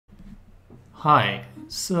Hi,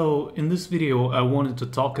 so in this video I wanted to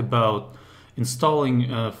talk about installing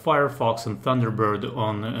Firefox and Thunderbird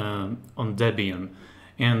on Debian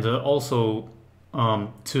and also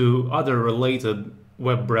to other related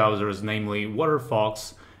web browsers, namely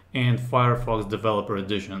Waterfox and Firefox Developer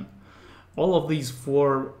Edition. All of these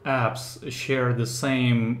four apps share the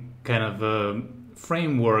same kind of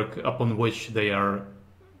framework upon which they are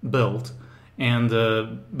built, and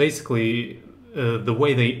basically the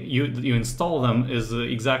way you install them is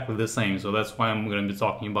exactly the same. So that's why I'm going to be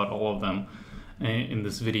talking about all of them in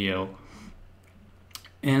this video.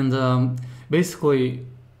 And basically,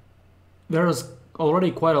 there's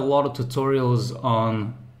already quite a lot of tutorials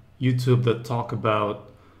on YouTube that talk about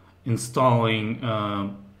installing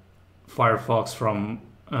Firefox from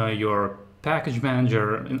your package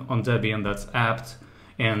manager on Debian, that's apt,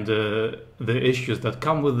 and the issues that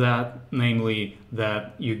come with that, namely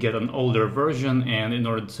that you get an older version, and in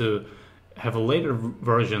order to have a later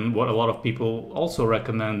version, what a lot of people also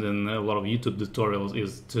recommend in a lot of YouTube tutorials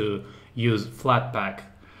is to use Flatpak,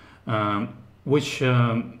 which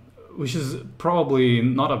is probably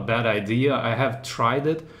not a bad idea. I have tried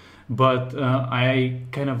it, but I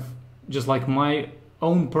kind of just like my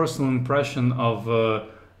own personal impression of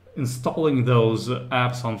installing those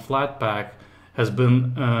apps on Flatpak has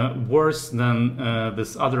been worse than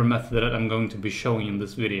this other method that I'm going to be showing in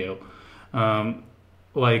this video.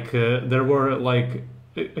 There were like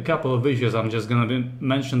a couple of issues. I'm just going to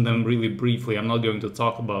mention them really briefly. I'm not going to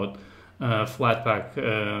talk about Flatpak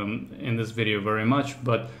in this video very much,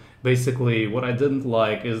 but basically what I didn't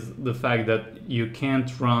like is the fact that you can't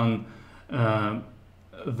run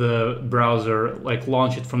the browser, like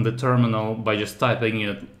launch it from the terminal by just typing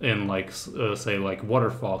it in, like say like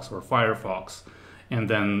Waterfox or Firefox, and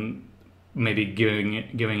then maybe giving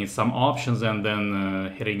it some options and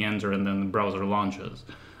then hitting enter, and then the browser launches.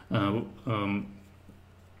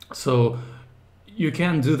 So you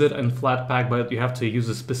can do that in Flatpak, but you have to use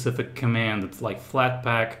a specific command. It's like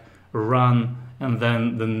Flatpak run and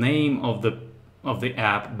then the name of the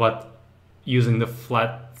app, but using the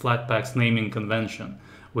Flatpak's naming convention,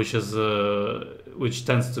 which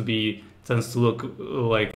tends to look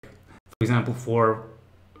like, for example, for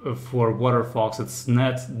Waterfox it's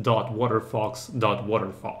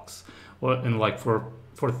net.waterfox.waterfox, and like for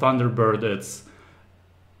Thunderbird it's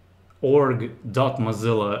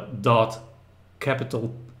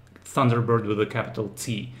org.mozilla.capital Thunderbird with a capital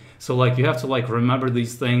T. So like you have to like remember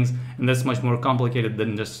these things, and that's much more complicated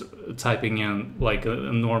than just typing in like a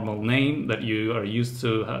normal name that you are used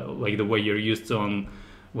to, like the way you're used to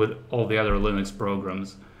with all the other Linux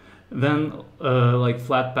programs. Then like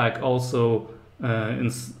Flatpak also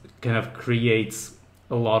kind of creates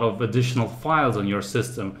a lot of additional files on your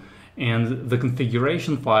system, and the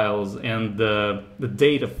configuration files and the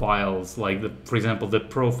data files, like for example the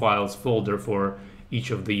profiles folder for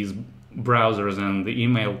each of these browsers and the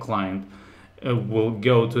email client will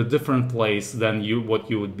go to a different place than what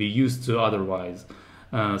you would be used to otherwise.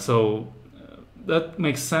 So that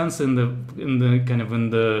makes sense within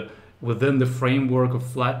the framework of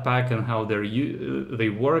Flatpak and how they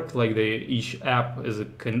work. Like each app is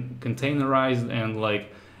containerized, and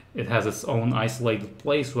like it has its own isolated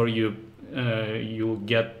place where you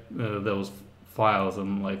get those files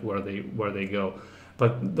and like where they go.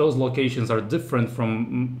 But those locations are different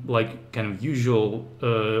from like kind of usual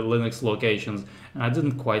Linux locations, and I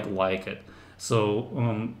didn't quite like it. So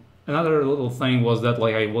another little thing was that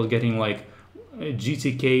like I was getting like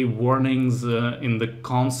GTK warnings in the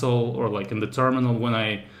console or like in the terminal when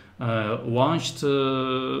I launched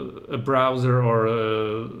a browser or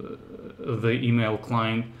the email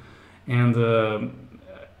client, and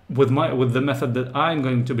with the method that I'm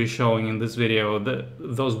going to be showing in this video,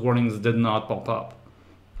 those warnings did not pop up.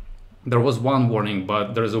 There was one warning,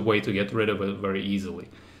 but there's a way to get rid of it very easily.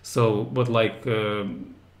 So, but like,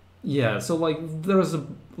 yeah, so like there's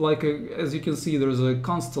as you can see, there's a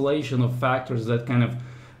constellation of factors that kind of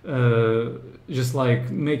just like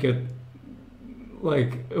make it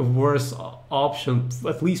like a worse option,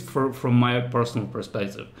 at least from my personal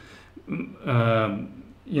perspective.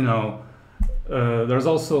 There's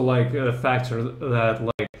also like a factor that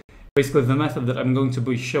like basically the method that I'm going to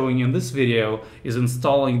be showing in this video is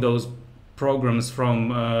installing those programs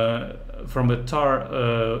from a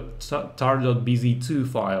tar.bz2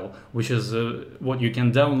 file, which is what you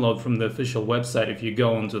can download from the official website. If you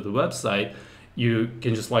go onto the website, you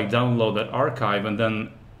can just like download that archive and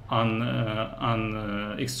then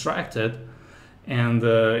extract it, and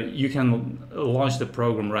you can launch the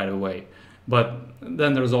program right away. But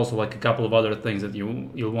then there's also like a couple of other things that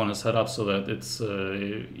you'll want to set up so that it's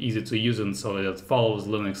easy to use and so that it follows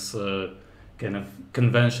Linux kind of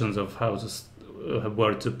conventions of how to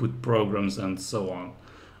where to put programs and so on.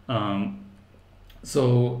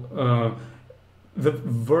 The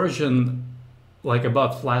version, like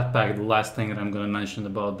about Flatpak, the last thing that I'm going to mention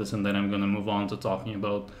about this, and then I'm going to move on to talking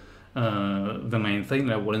about the main thing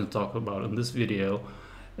that I wanted to talk about in this video,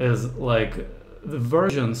 is like the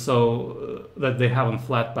version that they have on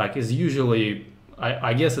Flatpak is usually,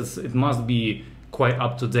 I guess it must be quite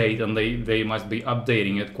up to date, and they must be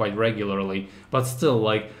updating it quite regularly. But still,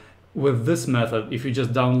 like with this method, if you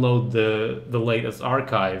just download the latest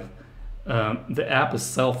archive, the app is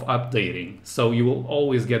self-updating, so you will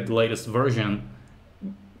always get the latest version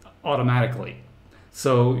automatically.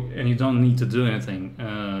 So, and you don't need to do anything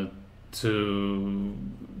to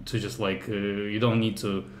just like you don't need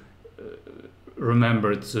to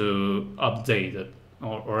remember to update it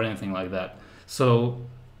or anything like that. So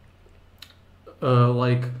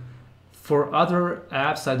like for other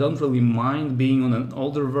apps, I don't really mind being on an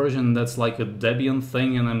older version that's like a Debian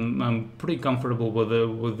thing, and I'm pretty comfortable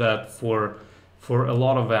with that for a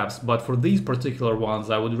lot of apps. But for these particular ones,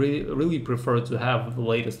 I would really prefer to have the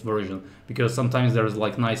latest version, because sometimes there's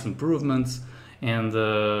like nice improvements, and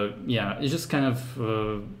yeah, it's just kind of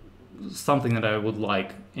something that I would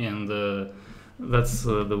like, and that's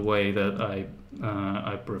the way that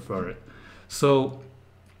I prefer it. So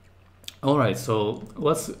all right, so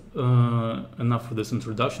let's enough for this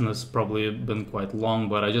introduction. It's probably been quite long,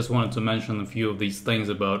 but I just wanted to mention a few of these things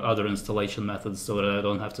about other installation methods so that I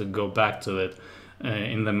don't have to go back to it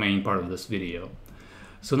in the main part of this video.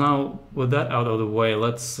 So now, with that out of the way,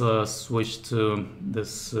 let's switch to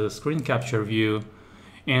this screen capture view.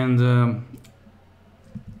 And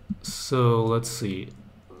so let's see.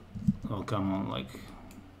 Oh, come on, like.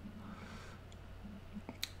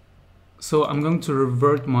 So I'm going to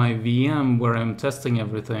revert my VM where I'm testing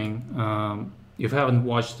everything. If you haven't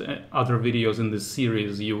watched other videos in this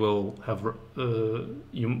series, you will have,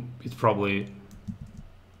 it's probably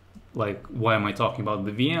like, why am I talking about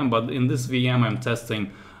the VM? But in this VM, I'm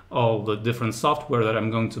testing all the different software that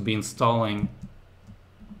I'm going to be installing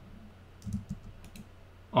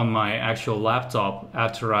on my actual laptop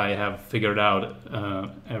after I have figured out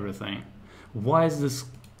everything. Why does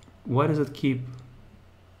it keep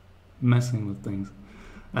messing with things?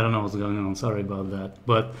 I don't know what's going on, sorry about that.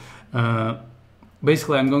 But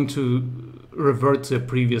basically I'm going to revert to a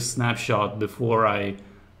previous snapshot before I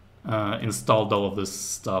installed all of this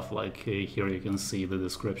stuff. Like here you can see the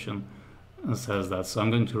description, it says that. So I'm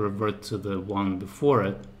going to revert to the one before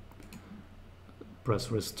it, press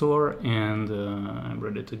restore, and I'm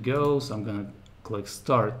ready to go. So I'm going to click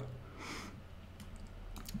start,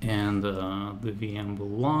 and the VM will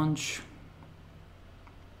launch.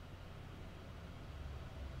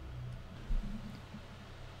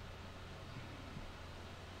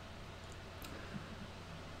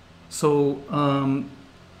 So,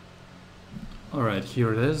 all right,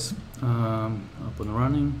 here it is, up and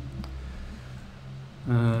running.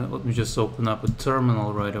 Let me just open up a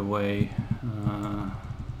terminal right away.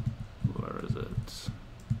 Where is it?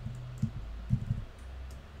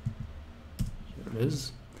 Here it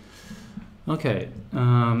is. Okay,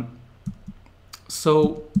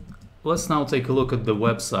 so let's now take a look at the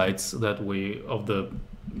websites that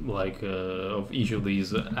of each of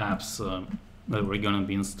these apps that we're gonna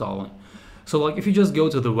be installing. So like if you just go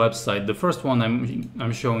to the website, the first one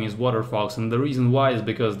I'm showing is Waterfox, and the reason why is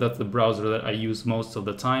because that's the browser that I use most of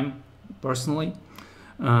the time personally.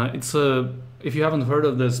 If you haven't heard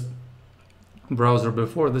of this browser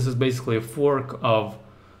before, this is basically a fork of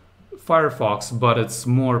Firefox, but it's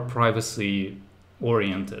more privacy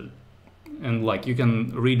oriented, and like you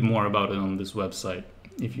can read more about it on this website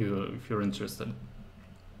if you're interested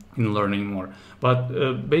in learning more.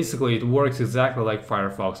 But basically it works exactly like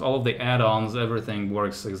Firefox. All of the add-ons, everything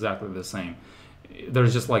works exactly the same.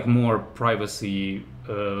 There's just like more privacy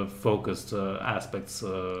focused aspects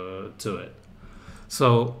to it.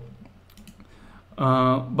 So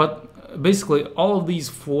but basically all of these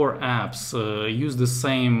four apps use the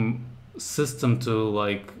same system to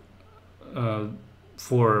like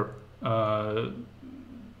for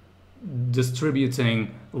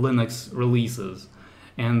distributing Linux releases,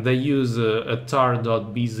 and they use a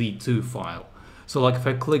tar.bz2 file. So like if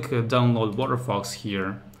I click download Waterfox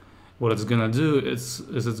here, what it's gonna do is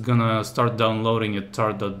it's gonna start downloading a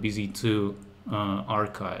tar.bz2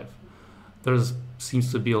 archive. There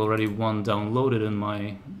seems to be already one downloaded in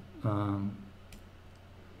my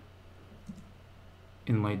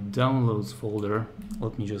downloads folder.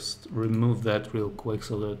 Let me just remove that real quick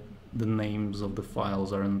so that the names of the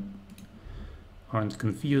files aren't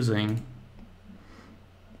confusing.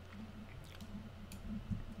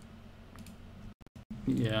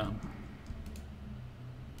 Yeah.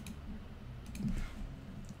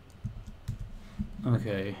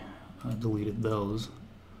 Okay, I deleted those.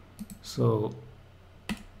 So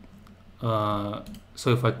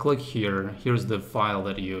so if I click here, here's the file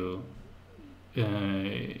that you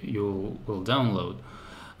will download,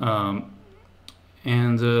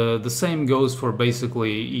 and the same goes for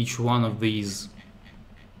basically each one of these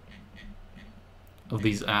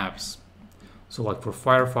apps. So like for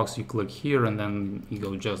Firefox, you click here and then you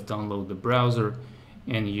go just download the browser,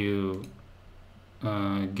 and you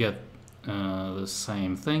get the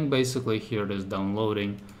same thing basically. Here it is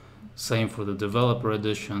downloading. Same for the developer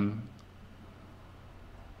edition,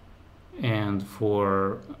 and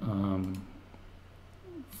for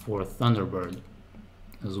Thunderbird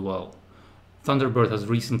as well. Thunderbird has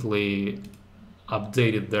recently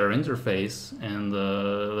updated their interface, and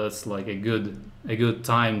that's like a good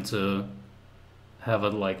time to have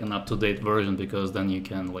it like an up-to-date version, because then you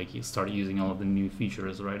can like you start using all of the new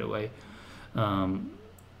features right away.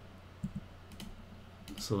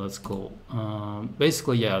 So that's cool.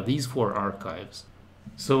 Basically, yeah, these 4 archives.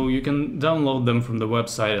 So you can download them from the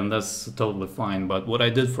website, and that's totally fine. But what I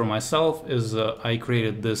did for myself is I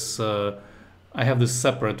created this. I have this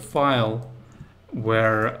separate file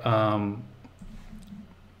where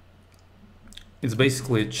it's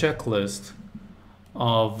basically a checklist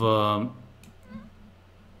of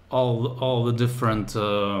all the different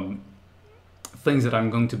things that I'm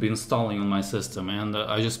going to be installing on my system, and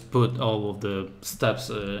I just put all of the steps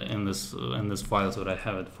in this file so that I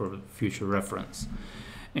have it for future reference.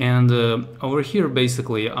 And over here,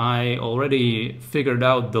 basically, I already figured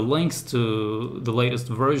out the links to the latest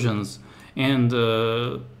versions and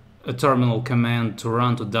a terminal command to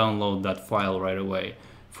run to download that file right away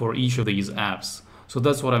for each of these apps. So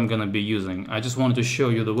that's what I'm gonna be using. I just wanted to show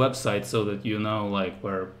you the website so that you know like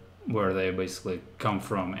where they basically come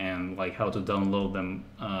from, and like how to download them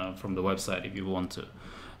from the website if you want to.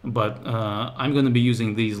 But I'm going to be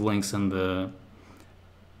using these links in the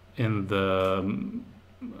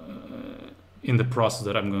process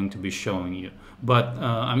that I'm going to be showing you. But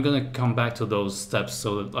I'm going to come back to those steps,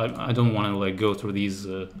 so that I don't want to like go through these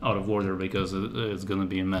out of order, because it's going to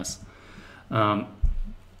be a mess.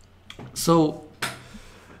 So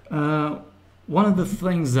one of the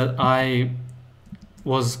things that I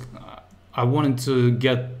wanted to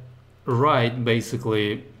get right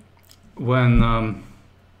basically when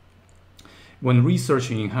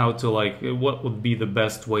researching how to like what would be the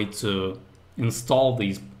best way to install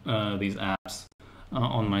these apps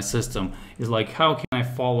on my system, is like how can I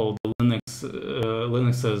follow the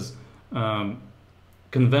Linux's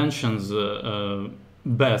conventions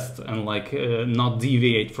best, and like not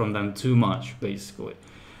deviate from them too much basically.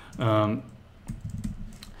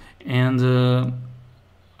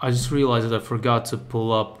 I just realized that I forgot to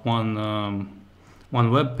pull up one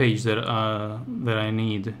web page that I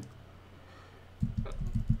need.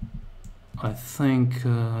 I think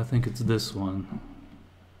it's this one.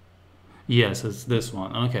 Yes, it's this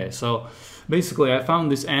one. Okay, so basically I found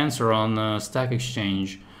this answer on Stack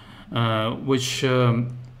Exchange, which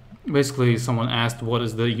basically someone asked what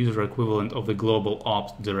is the user equivalent of the global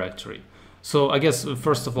opt directory. So I guess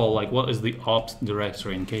first of all, like, what is the opt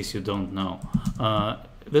directory, in case you don't know?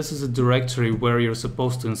 This is a directory where you're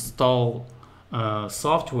supposed to install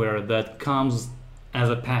software that comes as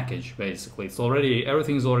a package. Basically,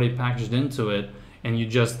 everything's already packaged into it, and you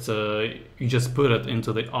just put it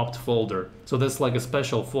into the opt folder. So that's like a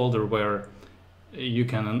special folder where you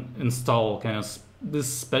can install kind of this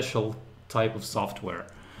special type of software.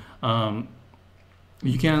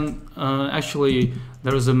 You can actually,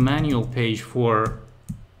 there is a manual page for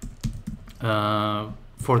the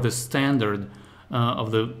standard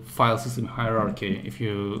of the file system hierarchy. If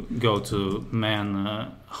you go to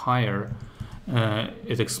man higher,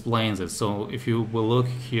 it explains it. So if you will look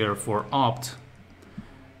here for opt,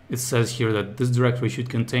 it says here that this directory should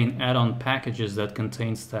contain add-on packages that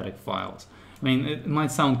contain static files. I mean, it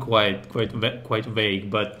might sound quite vague,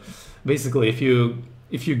 but basically, if you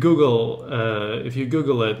Google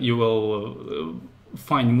it, you will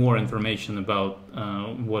find more information about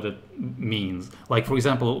what it means. Like, for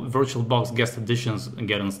example, VirtualBox guest editions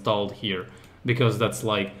get installed here, because that's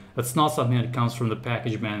not something that comes from the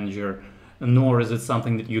package manager, nor is it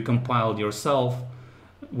something that you compiled yourself,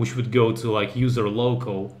 which would go to like user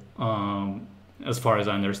local. As far as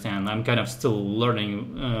I understand, I'm kind of still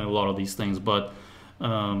learning a lot of these things, but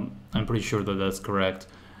I'm pretty sure that that's correct.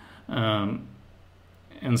 And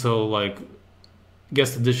so, like,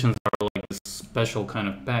 guest editions are like this special kind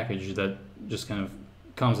of package that just kind of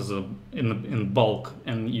comes as in bulk,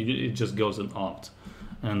 and it just goes in opt.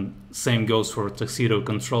 And same goes for Tuxedo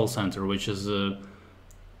Control Center, which is a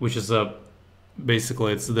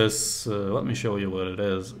basically it's this. Let me show you what it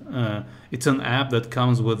is. It's an app that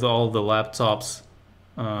comes with all the laptops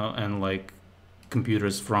and like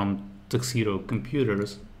computers from Tuxedo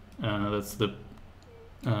Computers. That's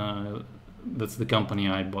the company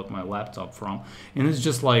I bought my laptop from, and it's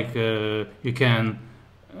just like you can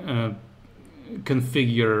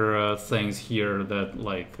configure things here that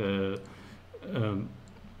like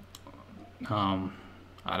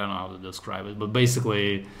I don't know how to describe it, but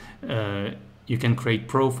basically you can create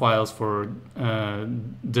profiles for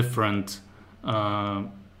different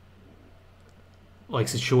like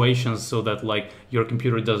situations, so that like your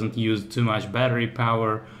computer doesn't use too much battery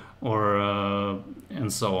power, or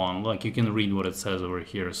and so on. Like you can read what it says over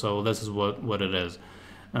here. So this is what it is.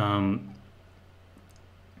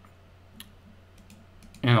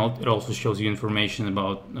 And it also shows you information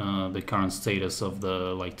about the current status of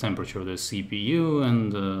the like temperature of the CPU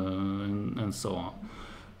and so on.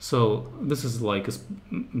 So this is like a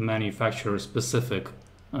manufacturer specific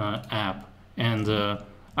app, and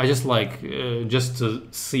I just like just to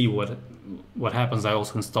see what happens. I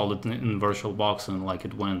also installed it in VirtualBox, and like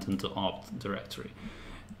it went into opt directory.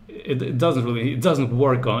 It doesn't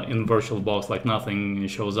work in VirtualBox, like nothing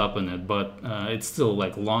shows up in it, but it still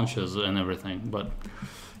like launches and everything. But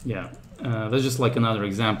yeah, that's just like another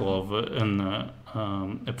example of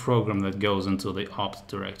a program that goes into the opt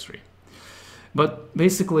directory. But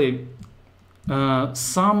basically,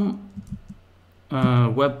 some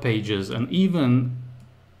web pages and even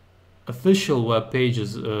official web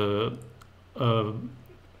pages from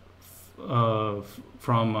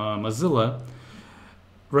Mozilla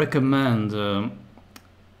recommend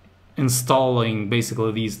installing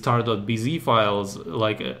basically these tar.bz files,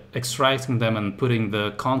 like extracting them and putting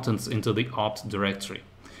the contents into the opt directory.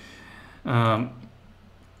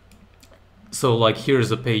 So like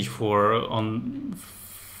here's a page from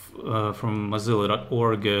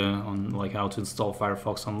mozilla.org on like how to install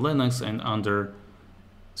Firefox on Linux, and under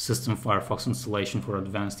System Firefox installation for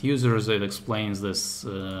advanced users, it explains this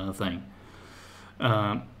thing.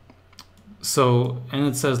 So, and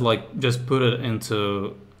it says like just put it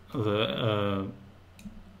into the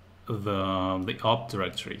opt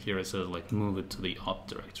directory. Here it says like move it to the opt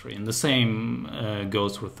directory, and the same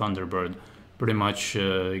goes for Thunderbird. Pretty much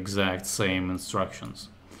exact same instructions.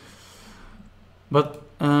 But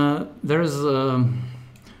there's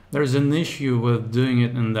an issue with doing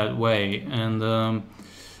it in that way, and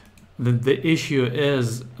the issue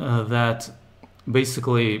is that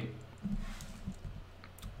basically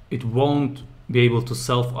it won't be able to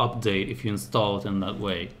self-update if you install it in that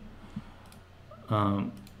way.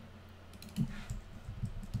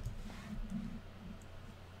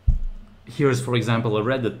 Here's, for example, a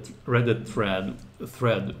Reddit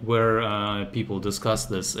thread where people discuss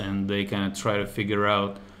this, and they kind of try to figure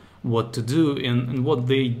out what to do. And what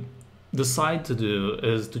they decide to do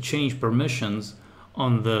is to change permissions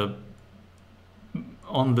on the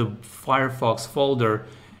Firefox folder,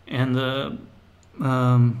 and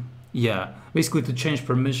yeah, basically to change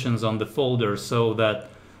permissions on the folder so that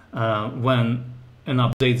when an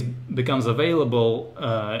update becomes available,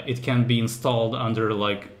 it can be installed under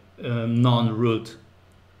like non-root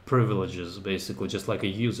privileges, basically just like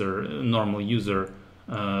a normal user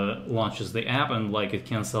launches the app, and like it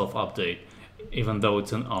can self-update even though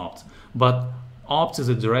it's an opt. But opt is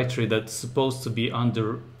a directory that's supposed to be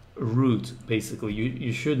under root. Basically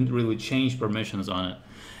you shouldn't really change permissions on it.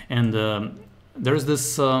 And there's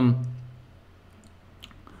this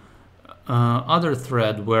other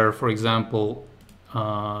thread where, for example,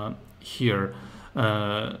 here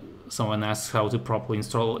someone asks how to properly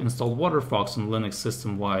install Waterfox on Linux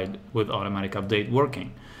system-wide with automatic update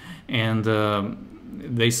working. And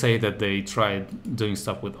they say that they tried doing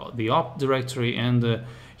stuff with the opt directory, and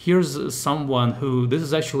here's someone who, this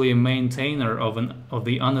is actually a maintainer of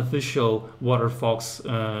the unofficial Waterfox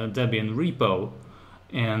Debian repo,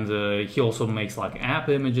 and he also makes like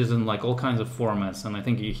AppImages and like all kinds of formats, and I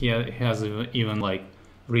think he has even like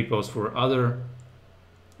repos for other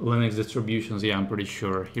Linux distributions. Yeah, I'm pretty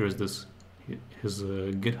sure. Here's his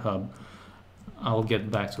GitHub. I'll get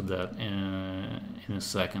back to that in a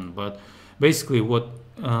second. But basically, what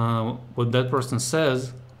that person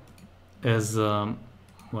says is,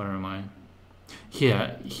 where am I?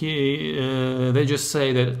 Yeah, they just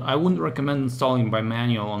say that I wouldn't recommend installing by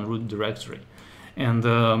manual on root directory, and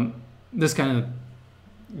this kind of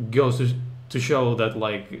goes to show that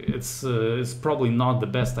like it's probably not the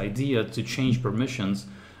best idea to change permissions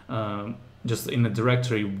just in a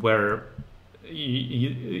directory where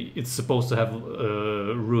it's supposed to have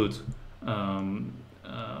root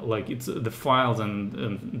like it's the files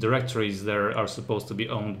and directories there are supposed to be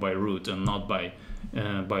owned by root and not by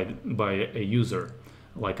a user,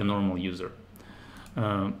 like a normal user.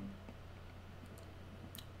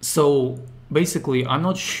 So basically, I'm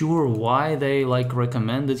not sure why they like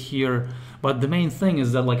recommend it here, but the main thing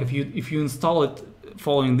is that like if you install it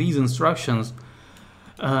following these instructions,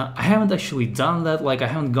 I haven't actually done that. Like I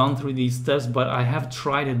haven't gone through these steps, but I have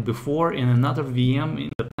tried it before in another VM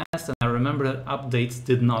in the past, and I remember that updates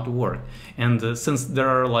did not work. And since there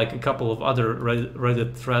are like a couple of other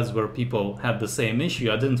Reddit threads where people had the same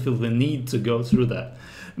issue, I didn't feel the need to go through that,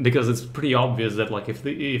 because it's pretty obvious that like if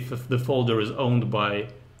the folder is owned by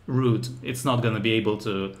root, it's not going to be able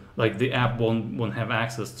to, like the app won't have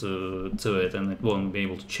access to it, and it won't be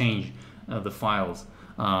able to change the files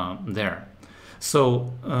there.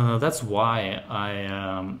 So that's why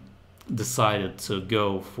I decided to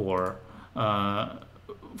go for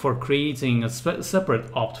creating a separate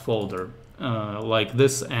opt folder, like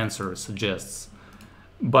this answer suggests,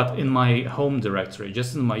 but in my home directory,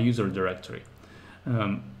 just in my user directory.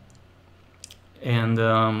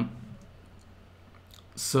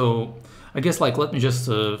 So I guess like let me just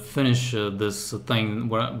finish this thing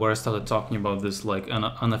where I started talking about this like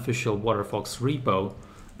unofficial Waterfox repo,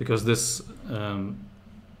 because this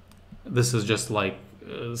is just like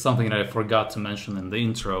something that I forgot to mention in the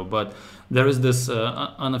intro. But there is this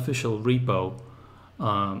unofficial repo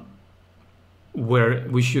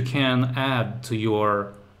which you can add to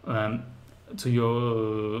your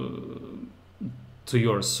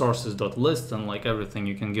sources.list, and like everything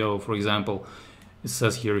you can go, for example, it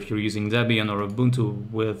says here if you're using Debian or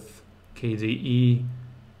Ubuntu with KDE,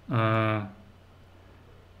 but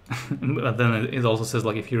then it also says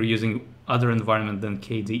like if you're using other environment than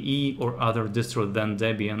KDE or other distro than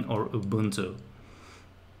Debian or Ubuntu.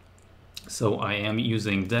 So I am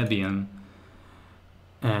using Debian,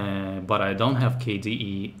 but I don't have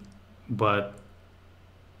KDE, but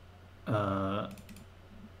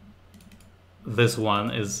this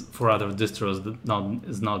one is for other distros that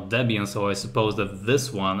is not Debian, so I suppose that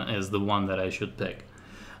this one is the one that I should pick.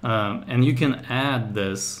 And you can add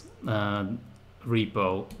this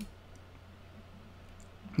repo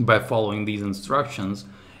by following these instructions,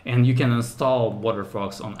 and you can install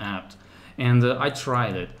Waterfox on apt. And I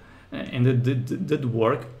tried it, and it did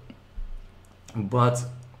work, but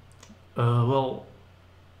well,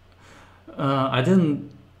 I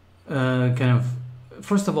didn't kind of.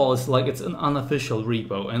 First of all, it's like it's an unofficial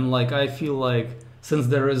repo, and like I feel like since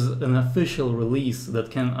there is an official release that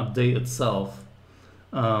can update itself,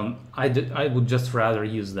 I would just rather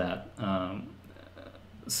use that.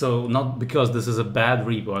 So not because this is a bad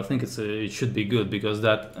repo, I think it should be good, because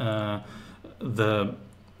that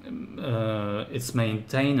its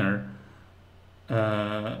maintainer,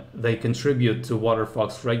 they contribute to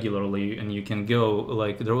Waterfox regularly, and you can go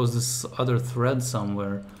like there was this other thread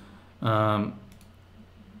somewhere.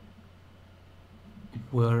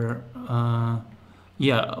 Where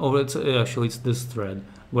yeah, it's this thread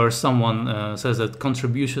where someone says that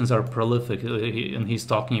contributions are prolific, and he's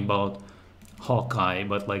talking about Hawkeye,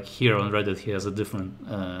 but like here on Reddit he has a different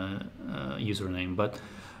username, but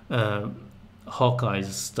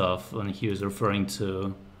Hawkeye's stuff, and he was referring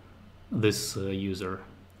to this user.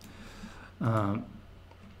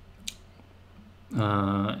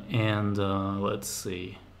 Let's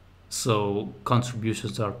see. So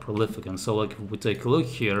contributions are prolific, and so like if we take a look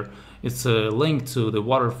here, it's a link to the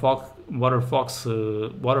Waterfox's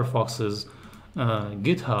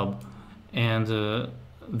GitHub, and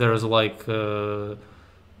there's like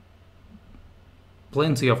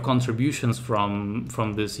plenty of contributions from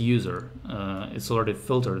this user. It's already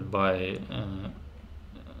filtered by it,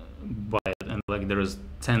 and like there's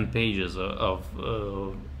 10 pages of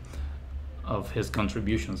his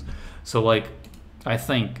contributions. So like I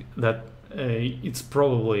think that it's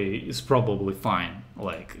probably fine.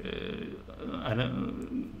 Like I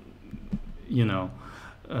don't, you know,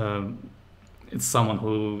 it's someone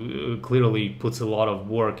who clearly puts a lot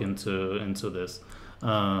of work into this,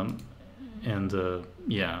 and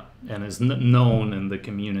yeah, and is known in the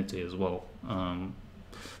community as well.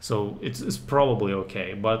 So it's probably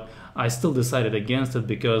okay, but I still decided against it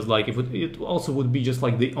because like if it also would be just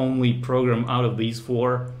like the only program out of these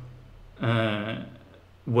four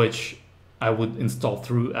which I would install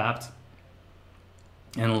through apt,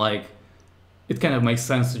 and like it kind of makes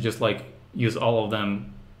sense to just like use all of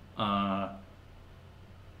them, kind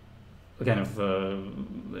of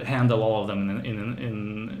handle all of them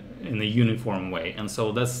in a uniform way, and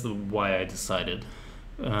so that's why I decided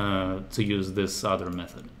to use this other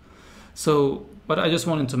method. So, but I just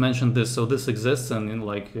wanted to mention this. So this exists, and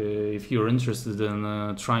like if you're interested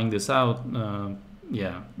in trying this out,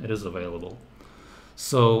 yeah, it is available.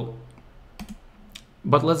 So,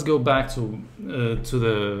 but let's go back to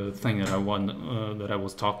the thing that I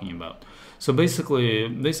was talking about. So basically,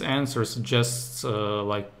 this answer suggests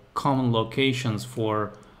like common locations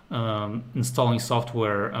for installing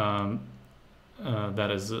software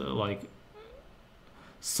that is like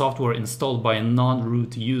software installed by a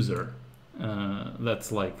non-root user.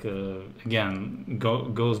 That's like again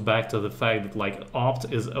goes back to the fact that like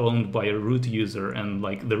opt is owned by a root user, and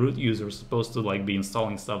like the root user is supposed to like be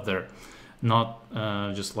installing stuff there, not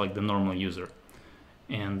just like the normal user.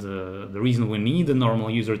 And the reason we need the normal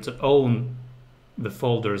user to own the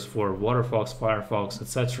folders for Waterfox, Firefox,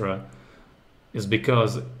 etc. is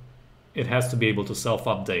because it has to be able to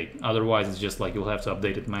self-update. Otherwise, it's just like you'll have to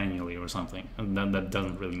update it manually or something, and then that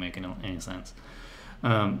doesn't really make any sense.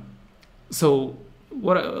 So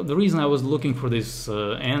the reason I was looking for this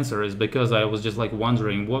answer is because I was just like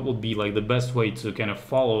wondering what would be like the best way to kind of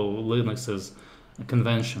follow Linux's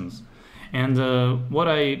conventions. And what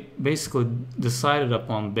I basically decided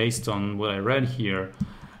upon based on what I read here,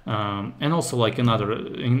 and also like in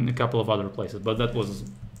a couple of other places, but that was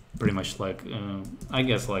pretty much like I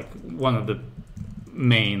guess like one of the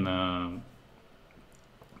main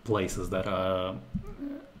places that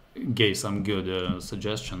gave some good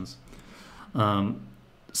suggestions.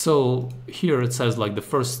 So here it says like the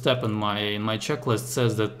first step in my checklist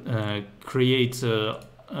says that create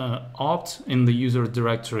opt in the user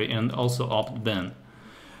directory and also opt bin.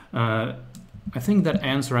 I think that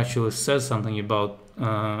answer actually says something about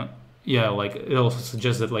yeah, like it also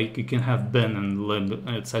suggests that like you can have bin and lib,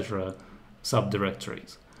 etc.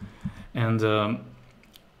 subdirectories, and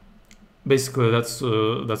basically that's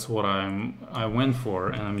what I went for,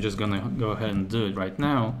 and I'm just gonna go ahead and do it right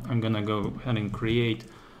now. I'm gonna go ahead and create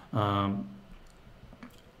the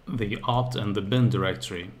opt and the bin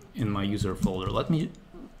directory in my user folder.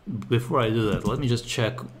 Before I do that, let me just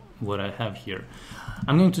check what I have here.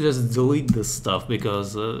 I'm going to just delete this stuff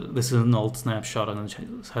because this is an old snapshot and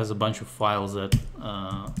it has a bunch of files that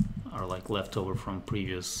are like left over from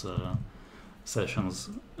previous sessions.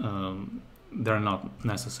 They're not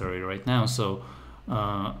necessary right now, so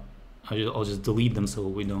I'll just delete them so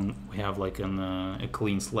we have like a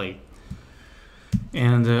clean slate.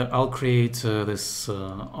 And I'll create this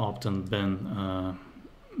opt and bin,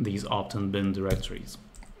 these opt and bin directories.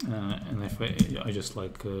 And if I just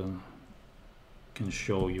like can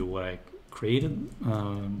show you what I created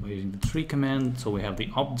by using the tree command. So we have the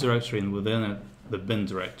opt directory and within it the bin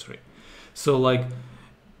directory. So like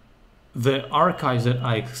the archives that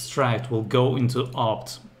I extract will go into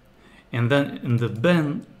opt, and then in the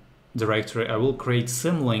bin directory I will create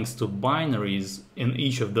symlinks to binaries in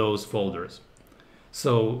each of those folders.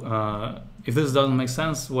 So if this doesn't make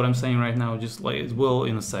sense, what I'm saying right now, just like it will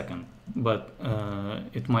in a second, but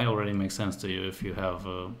it might already make sense to you if you have,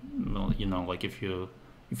 you know, like if you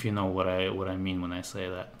know what I mean when I say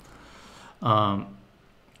that.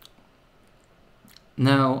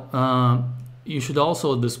 Now you should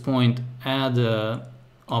also at this point add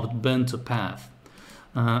opt bin to path.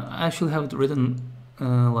 I actually have it written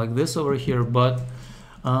like this over here, but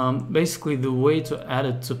basically the way to add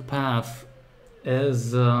it to path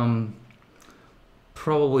is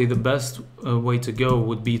probably the best way to go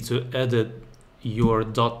would be to edit your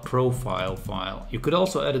 .profile file. You could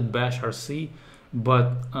also edit bashrc,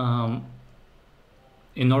 but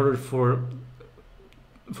in order for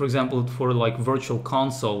example, for like virtual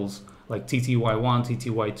consoles like TTY1,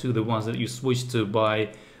 TTY2, the ones that you switch to by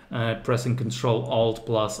pressing Control Alt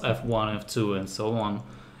plus F1, F2, and so on.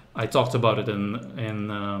 I talked about it in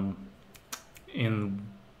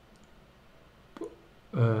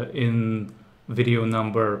video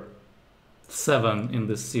number 7 in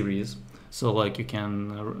this series, so like you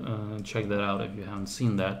can check that out if you haven't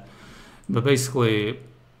seen that. But basically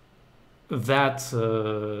that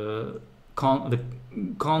the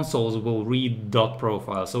consoles will read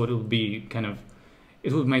 .profile, so it will be kind of,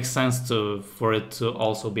 it would make sense for it to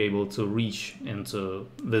also be able to reach into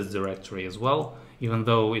this directory as well, even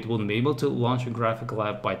though it wouldn't be able to launch a graphical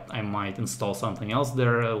app, but I might install something else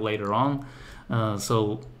there later on.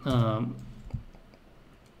 So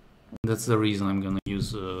that's the reason I'm going to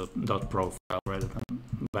use .profile rather than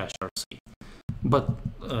bashrc. But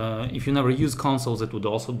if you never use consoles, it would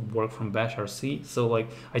also work from bashrc. So like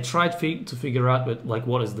I tried to figure out like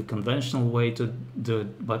what is the conventional way to do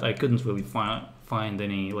it, but I couldn't really find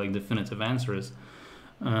any like definitive answers.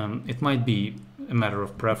 It might be a matter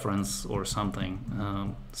of preference or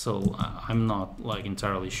something. So I'm not like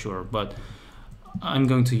entirely sure, but I'm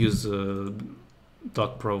going to use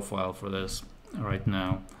dot profile for this right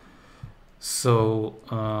now. So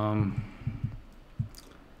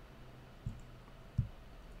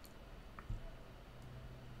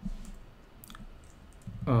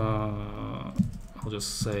I'll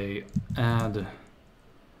just say add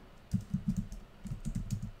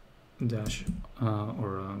dash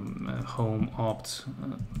or home opt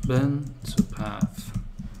bin to path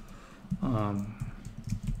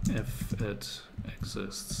if it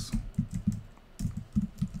exists.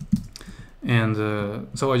 And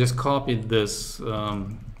so I just copied this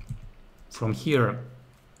from here.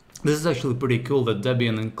 This is actually pretty cool that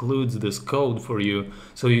Debian includes this code for you,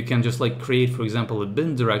 so you can just like create, for example, a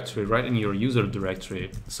bin directory right in your user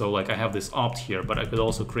directory. So like I have this opt here, but I could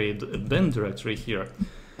also create a bin directory here.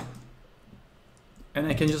 And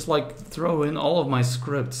I can just like throw in all of my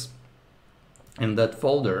scripts in that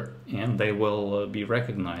folder and they will be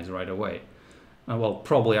recognized right away. Well,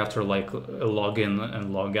 probably after like a login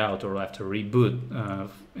and log out or after reboot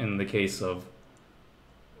in the case of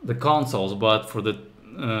the consoles, but for the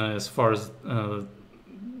as far as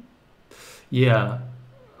yeah,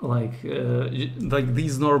 like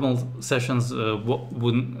these normal sessions it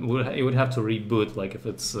would have to reboot, like if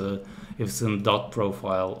it's in dot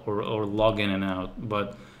profile or login and out.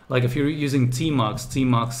 But like if you're using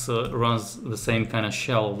tmux runs the same kind of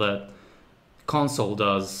shell that console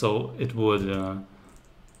does, so it would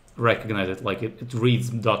recognize it, like it reads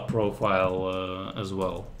dot profile as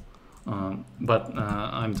well. But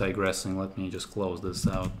I'm digressing. Let me just close this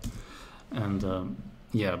out. And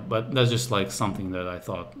yeah, but that's just like something that I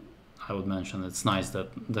thought I would mention. It's nice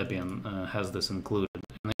that Debian has this included.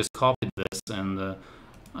 And I just copied this, and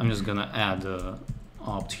I'm just gonna add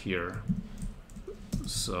opt here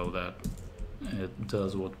so that it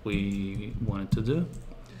does what we want it to do.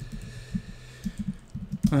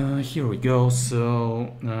 Here we go.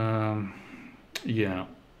 So yeah.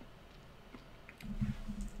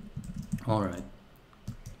 All right.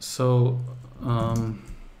 So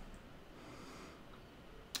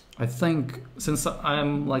I think since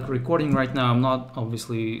I'm like recording right now, I'm not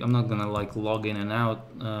gonna like log in and out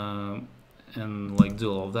and like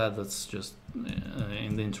do all of that. That's just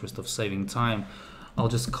in the interest of saving time. I'll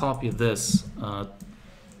just copy this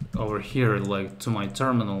over here like to my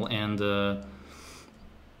terminal, and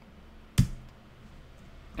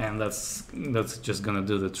that's just gonna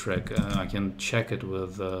do the trick. I can check it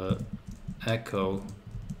with echo,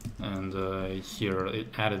 and here it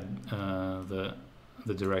added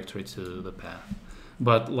the directory to the path.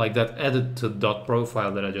 But like that edit to dot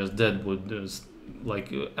profile that I just did would just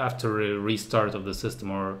like after a restart of the system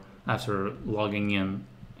or after logging in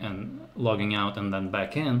and logging out and then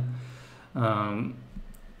back in,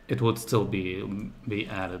 it would still be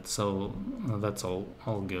added. So that's all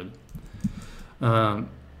good. But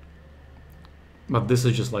this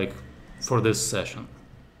is just like for this session.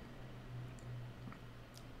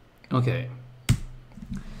 Okay.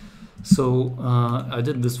 So I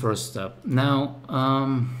did this first step. Now,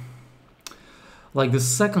 like the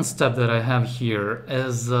second step that I have here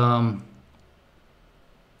is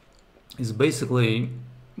basically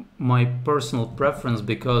my personal preference,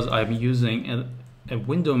 because I'm using a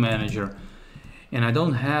window manager and I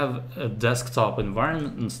don't have a desktop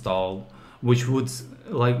environment installed, which would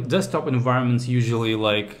like desktop environments usually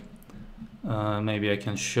like maybe I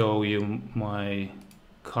can show you my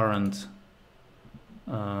current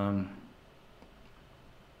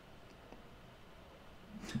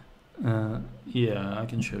yeah, I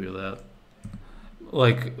can show you that.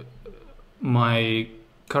 Like my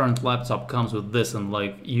current laptop comes with this, and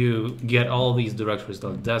like you get all these directories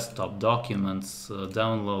like desktop, documents,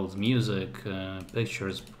 downloads, music,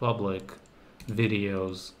 pictures, public,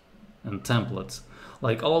 videos, and templates.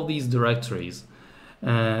 Like all of these directories,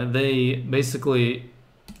 they basically,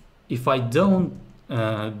 if I don't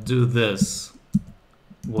do this,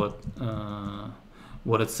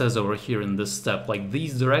 what it says over here in this step, like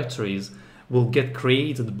these directories will get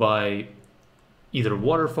created by either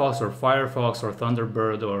Waterfox or Firefox or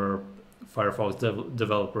Thunderbird or Firefox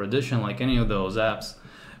Developer Edition, like any of those apps,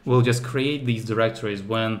 will just create these directories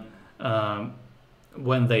when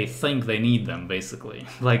they think they need them, basically.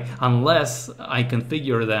 Like unless I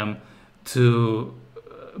configure them to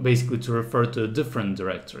basically to refer to a different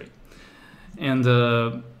directory. And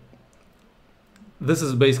this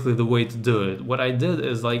is basically the way to do it. What I did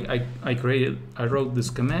is like I wrote this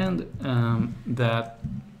command that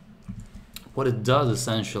what it does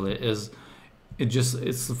essentially is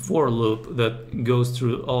it's a for loop that goes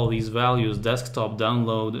through all these values, desktop,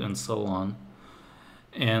 download, and so on,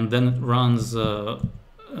 and then it runs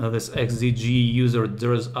this xzg user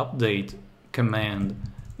dir's update command,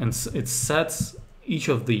 and it sets each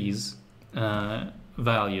of these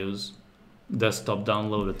values, desktop,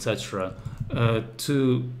 download, etc.,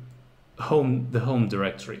 to the home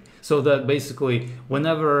directory, so that basically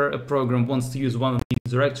whenever a program wants to use one of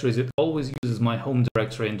these directories, it always uses my home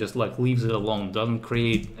directory and just like leaves it alone, doesn't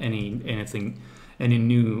create any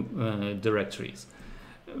new directories.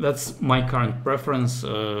 That's my current preference.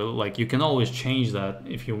 Like you can always change that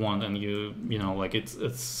if you want, and you know, like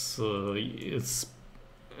it's a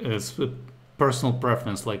personal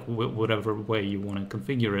preference, like whatever way you want to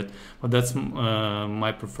configure it. But that's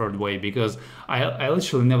my preferred way, because I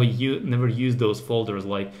literally never use those folders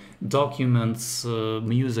like documents,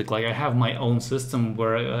 music. Like I have my own system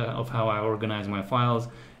where of how I organize my files,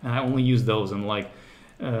 and I only use those. And like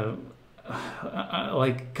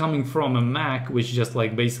like coming from a Mac, which just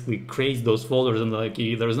like basically creates those folders, and like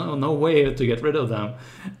there's no way to get rid of them.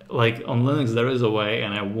 Like on Linux there is a way,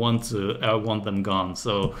 and I want them gone.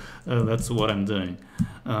 So that's what I'm doing.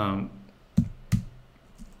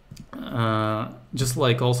 Just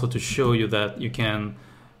like also to show you that you can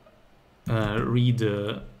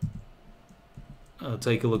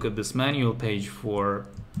take a look at this manual page for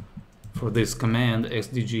this command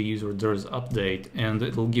xdg user dirs update, and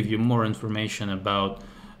it will give you more information about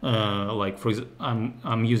like for example,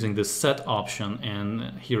 I'm using the set option,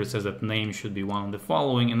 and here it says that name should be one of the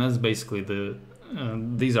following, and that's basically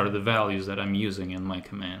these are the values that I'm using in my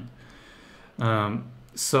command.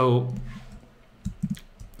 So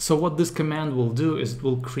what this command will do is it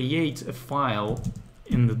will create a file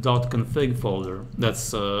in the .config folder.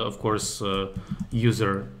 That's of course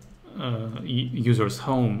user's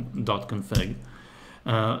home.config.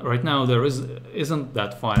 Right now there isn't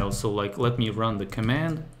that file, so like let me run the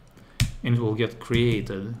command and it will get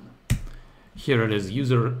created. Here it is,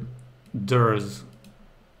 user dirs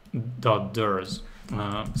 .dirs.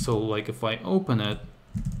 So like if I open it,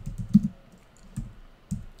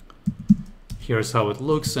 here's how it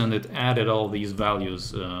looks, and it added all these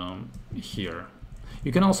values here.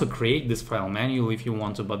 You can also create this file manually if you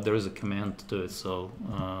want to, but there is a command to do it, so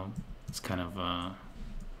it's kind of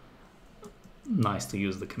nice to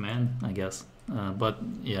use the command, I guess. But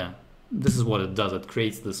yeah, this is what it does. It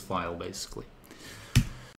creates this file basically.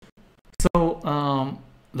 So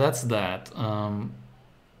that's that.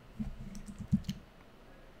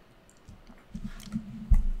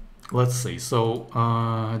 Let's see. So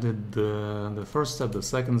I did the first step, the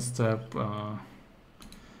second step.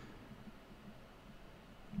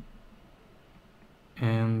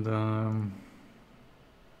 And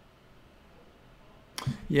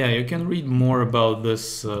yeah, you can read more about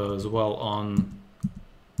this as well on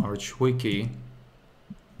ArchWiki.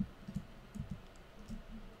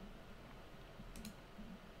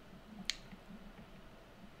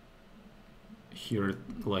 Here it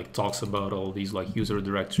like talks about all these like user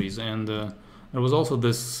directories, and there was also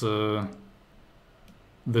this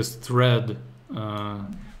this thread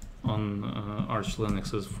on Arch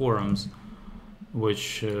Linux's forums,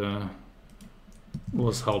 which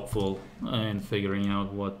was helpful in figuring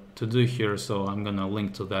out what to do here, so I'm gonna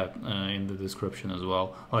link to that in the description as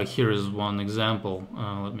well. Like here is one example.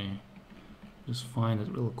 Let me just find it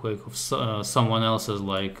real quick of someone else's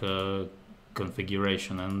like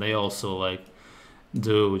configuration, and they also like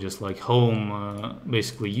do just like home,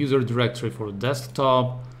 basically user directory for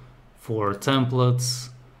desktop, for templates,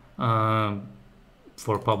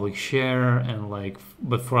 for public share, and like,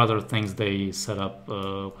 but for other things they set up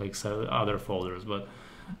like set other folders, but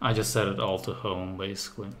I just set it all to home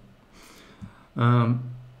basically.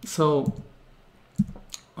 So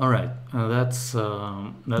all right, that's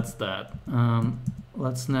that.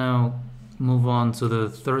 Let's now move on to the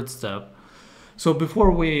third step. So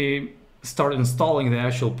before we start installing the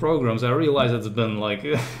actual programs, I realize it's been like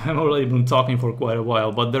I've already been talking for quite a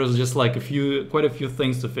while, but there's just like quite a few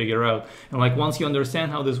things to figure out, and like once you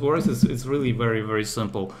understand how this works, it's really very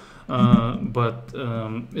simple. But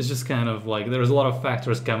it's just kind of like there's a lot of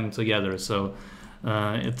factors coming together, so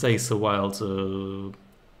it takes a while to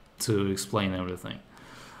explain everything.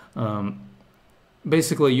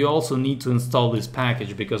 Basically, you also need to install this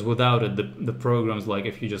package, because without it, the programs, like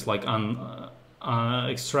if you just like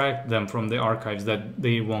extract them from the archives, that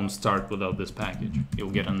they won't start without this package. You'll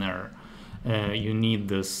get an error. You need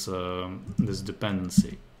this this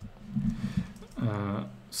dependency.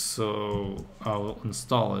 So I'll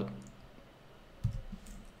install it.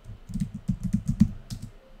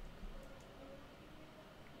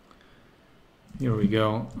 Here we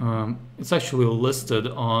go. It's actually listed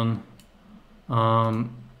on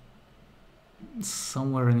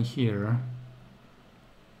somewhere in here.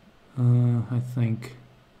 I think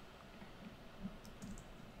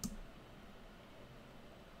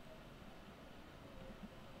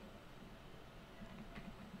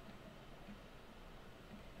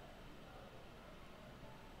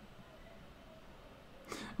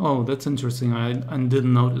Oh, that's interesting. I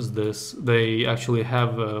didn't notice this. They actually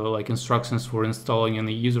have like instructions for installing in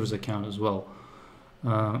the user's account as well.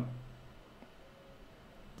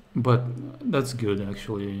 But that's good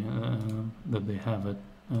actually that they have it.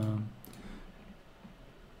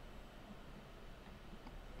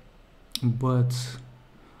 But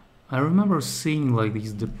I remember seeing like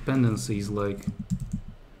these dependencies like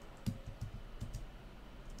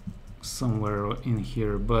somewhere in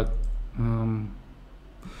here, but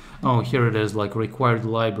oh, here it is, like required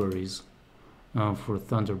libraries for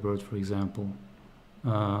Thunderbird, for example,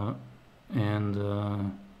 and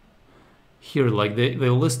here like they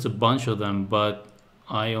list a bunch of them, but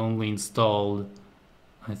I only installed,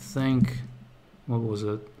 I think, what was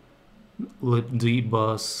it,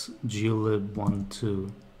 libdbus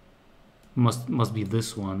glib12 must be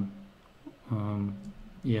this one.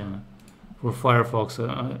 Yeah, for Firefox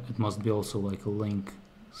it must be also like a link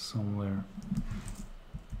somewhere.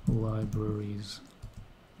 Libraries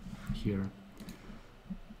here.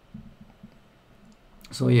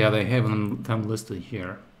 So yeah, they have them listed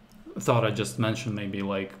here. I thought I'd just mention maybe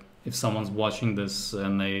like if someone's watching this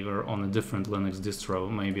and they are on a different Linux distro,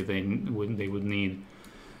 maybe they would need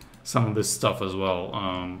some of this stuff as well,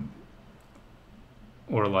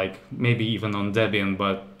 or like maybe even on Debian,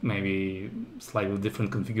 but maybe slightly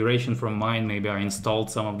different configuration from mine. Maybe I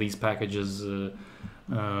installed some of these packages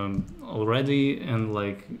already, and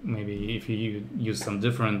like maybe if you use some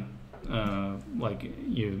different like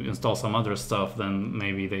you install some other stuff, then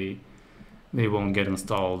maybe they won't get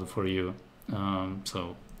installed for you.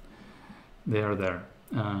 So they are there.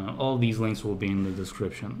 All these links will be in the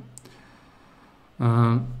description.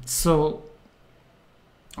 So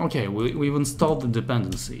okay, we've installed the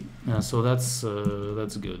dependency, so that's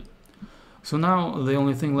good. So now the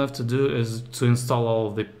only thing left to do is to install all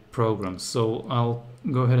of the programs. So I'll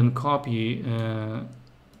go ahead and copy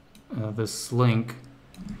this link,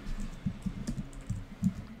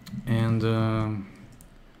 and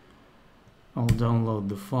I'll download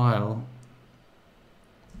the file,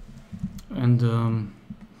 and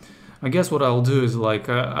I guess what I'll do is like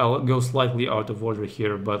I'll go slightly out of order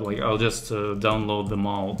here, but like I'll just download them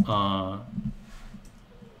all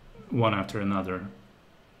one after another,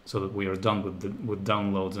 so that we are done with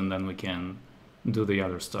downloads, and then we can do the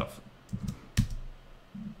other stuff.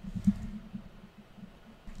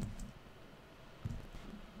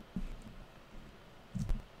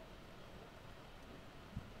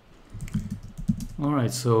 All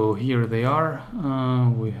right, so here they are.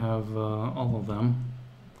 We have all of them.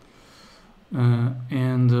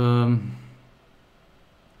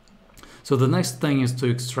 So the next thing is to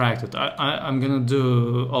extract it. I'm gonna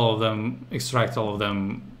do all of them, extract all of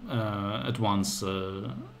them at once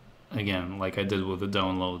again, like I did with the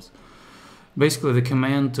downloads. Basically, the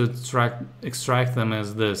command to extract them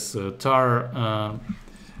is this: tar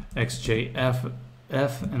xjf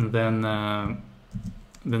and then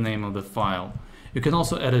the name of the file. You can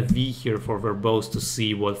also add a V here for verbose to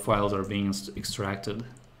see what files are being extracted,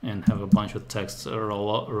 and have a bunch of text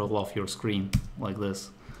roll off your screen like this.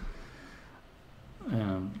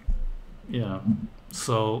 Yeah,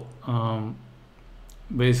 so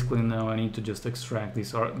basically now I need to just extract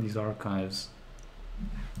these archives.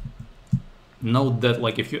 Note that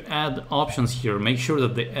like if you add options here, make sure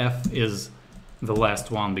that the F is the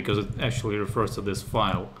last one, because it actually refers to this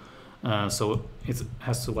file. So it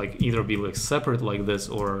has to like either be like separate like this,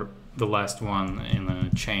 or the last one in a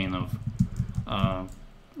chain of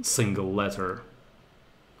single letter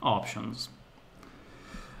options.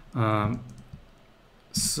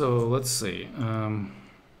 So let's see.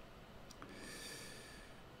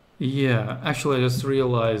 Yeah, actually I just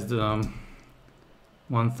realized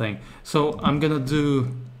one thing. So I'm gonna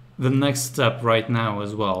do the next step right now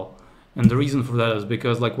as well. And the reason for that is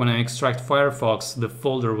because like when I extract Firefox, the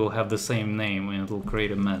folder will have the same name and it'll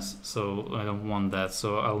create a mess. So I don't want that.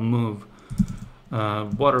 So I'll move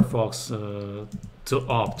Waterfox to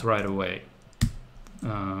opt right away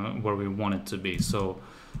where we want it to be. So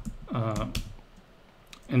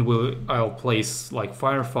and I'll place like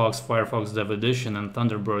Firefox Dev Edition and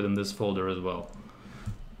Thunderbird in this folder as well.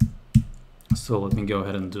 So let me go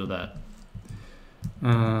ahead and do that.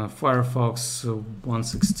 Firefox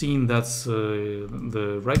 1.16, that's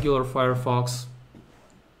the regular Firefox.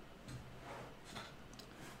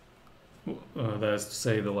 That's to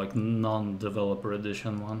say the like non-developer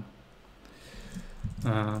edition one.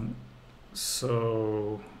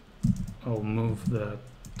 So I'll move that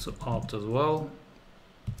to opt as well.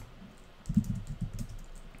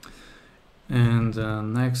 And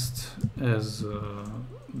next is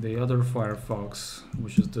the other Firefox,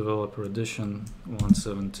 which is developer edition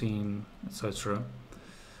 1.17, etc.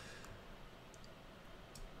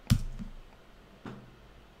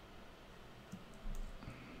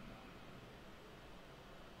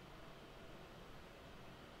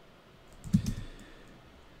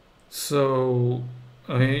 So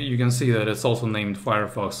you can see that it's also named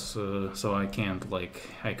Firefox, so I can't, like,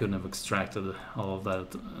 I couldn't have extracted all of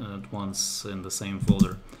that at once in the same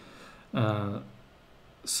folder.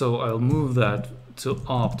 So I'll move that to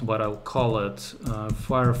opt, but I'll call it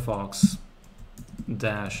Firefox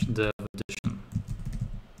 -dev edition.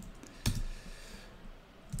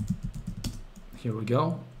 Here we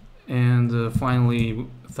go. And finally,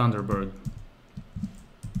 Thunderbird.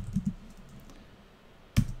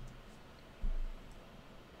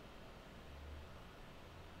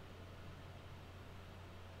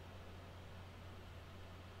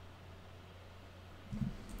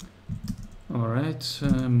 All right,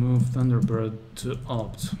 move Thunderbird to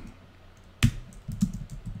opt.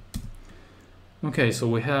 Okay, so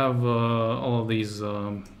we have all of these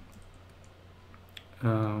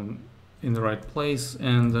in the right place,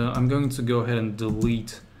 and I'm going to go ahead and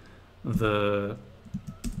delete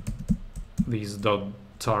these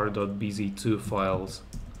 .tar.bz2 files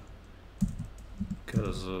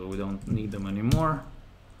because we don't need them anymore.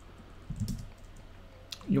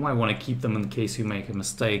 You might want to keep them in case you make a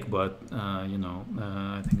mistake, but you know,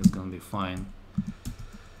 I think it's gonna be fine.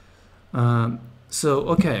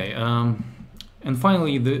 Okay, and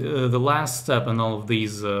finally, the last step in all of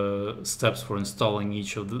these steps for installing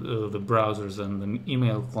each of the browsers and the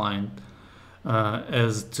email client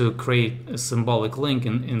is to create a symbolic link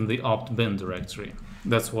in the opt-bin directory.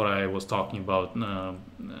 That's what I was talking about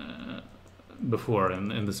before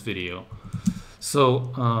in this video. So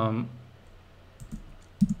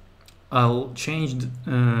I'll change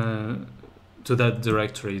to that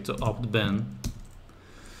directory to opt-bin,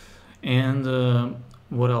 and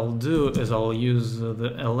what I'll do is I'll use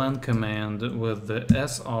the ln command with the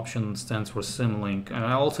S option, stands for symlink, and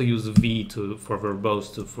I also use V for verbose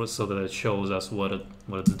so that it shows us what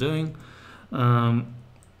it's doing.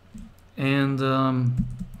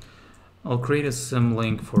 I'll create a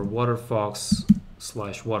symlink for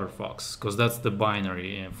Waterfox/Waterfox because that's the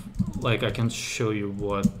binary. Like, I can show you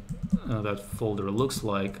what that folder looks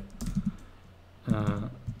like,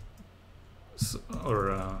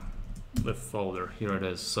 the folder, here it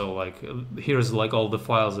is. So like here's like all the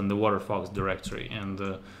files in the Waterfox directory, and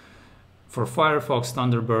for Firefox,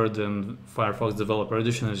 Thunderbird, and Firefox Developer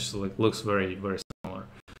Edition, it just like looks very similar.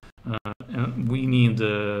 And we need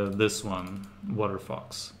this one,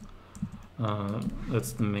 Waterfox.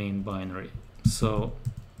 That's the main binary. So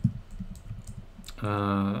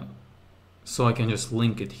I can just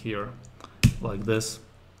link it here like this.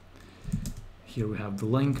 Here we have the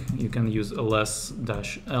link. You can use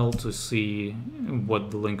ls-l to see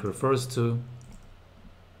what the link refers to.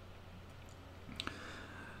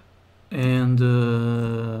 And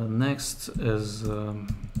next is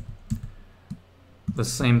the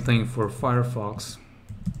same thing for Firefox.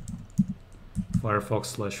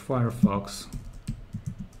 Firefox/Firefox.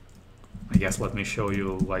 I guess let me show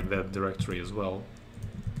you like that directory as well.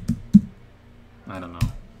 I don't know,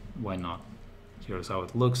 why not? Here's how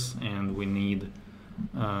it looks, and we need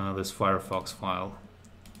this Firefox file.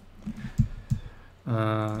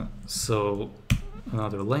 So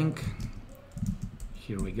another link,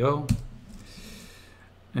 here we go.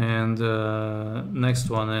 And next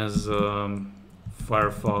one is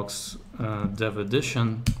Firefox Dev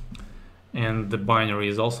Edition, and the binary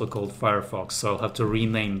is also called Firefox, so I'll have to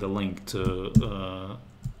rename the link to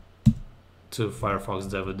Firefox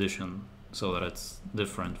Dev Edition so that it's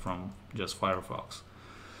different from just Firefox.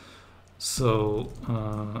 So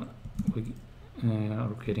we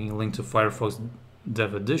are creating a link to Firefox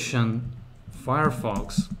Dev Edition,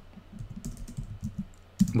 Firefox,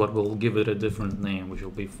 but we'll give it a different name, which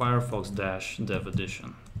will be Firefox-Dev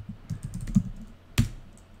Edition,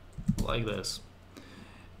 like this.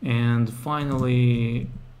 And finally,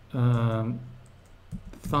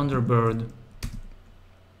 Thunderbird.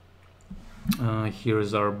 Here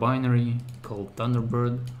is our binary called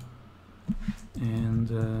Thunderbird, and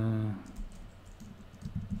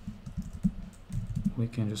we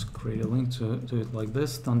can just create a link to it like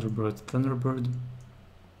this, Thunderbird.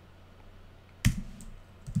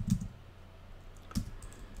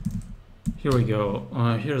 Here we go.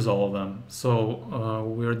 Here's all of them. So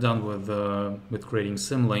we're done with creating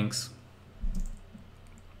symlinks.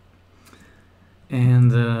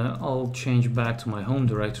 And I'll change back to my home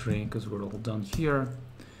directory because we're all done here.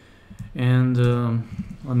 And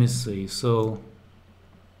let me see. So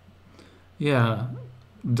yeah,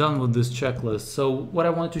 done with this checklist. So what I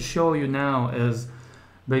want to show you now is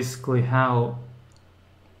basically how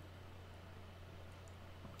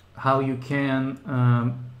you can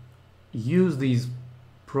use these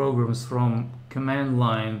programs from command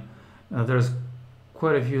line. There's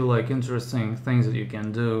quite a few like interesting things that you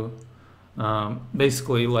can do.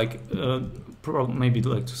 Basically, like maybe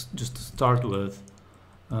like just to start with.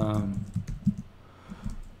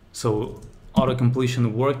 So auto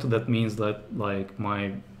completion worked. That means that like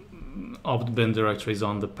my opt-bin directory is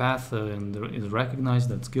on the path and is recognized.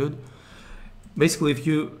 That's good. Basically, if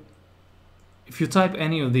you type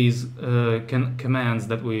any of these commands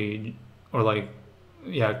that we, or like,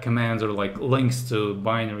 yeah, commands or like links to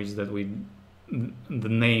binaries that we, the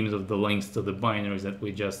names of the links to the binaries that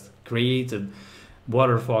we just created,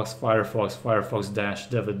 Waterfox, Firefox,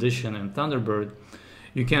 Firefox-Dev Edition, and Thunderbird,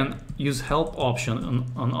 you can use help option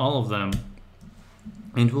on all of them,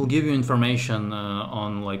 and it will give you information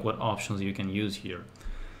on like what options you can use here.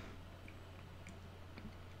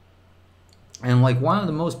 And like one of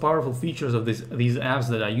the most powerful features of these apps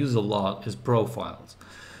that I use a lot is profiles.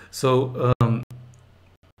 So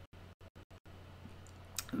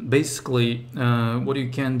basically, what you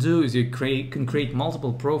can do is you can create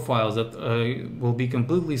multiple profiles that will be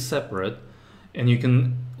completely separate, and you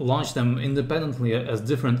can launch them independently as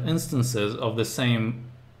different instances of the same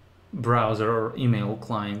browser or email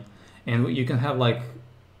client. And you can have like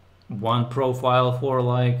one profile for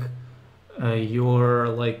like your,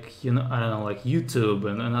 like, you know, I don't know, like YouTube,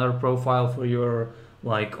 and another profile for your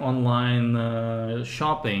like online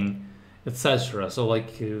shopping, etc. So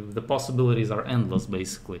like the possibilities are endless.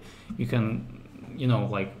 Basically, you can, you know,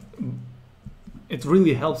 like, it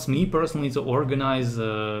really helps me personally to organize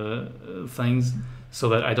things so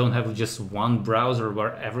that I don't have just one browser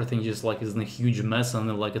where everything just like is in a huge mess and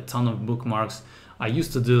like a ton of bookmarks. I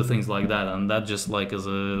used to do things like that, and that just like is a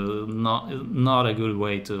not a good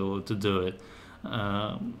way to do it.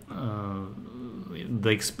 The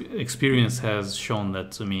experience has shown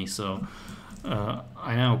that to me. So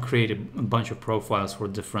I now create a bunch of profiles for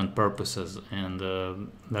different purposes, and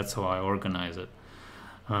that's how I organize it.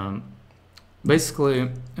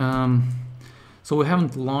 Basically, so we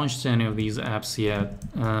haven't launched any of these apps yet.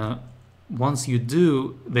 Once you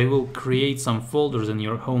do, they will create some folders in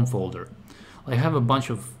your home folder. I have a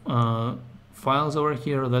bunch of files over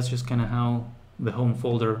here. That's just kind of how the home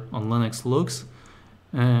folder on Linux looks,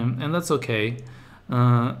 and that's okay.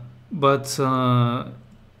 But some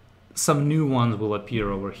new ones will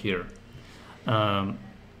appear over here,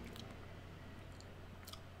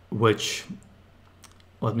 which,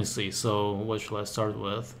 let me see. So what should I start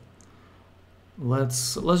with?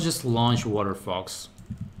 Let's just launch Waterfox.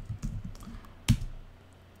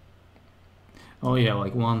 Oh yeah,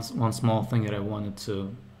 like one small thing that I wanted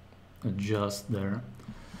to adjust there.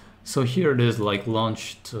 So here it is, like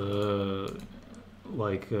launched with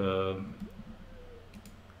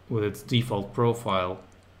its default profile.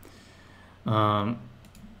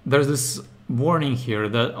 There's this warning here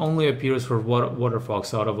that only appears for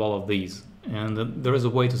Waterfox out of all of these, and there is a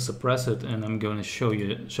way to suppress it, and I'm going to show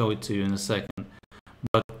it to you in a second.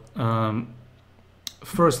 But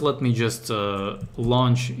first, let me just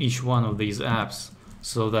launch each one of these apps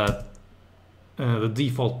so that the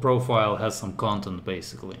default profile has some content,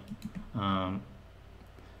 basically, and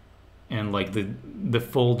like the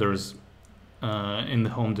folders in the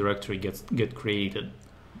home directory get created.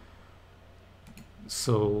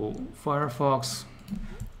 So Firefox,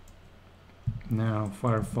 now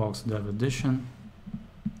Firefox Dev Edition.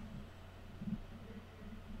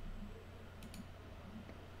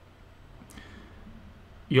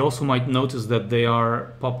 You also might notice that they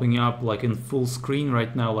are popping up like in full screen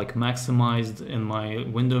right now, like maximized in my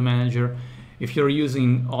window manager. If you're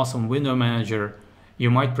using awesome window manager, you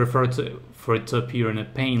might prefer for it to appear in a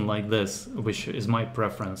pane like this, which is my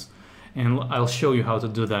preference. And I'll show you how to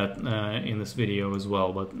do that in this video as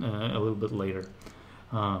well, but a little bit later.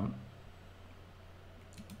 Yeah,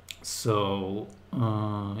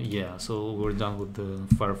 so we're done with the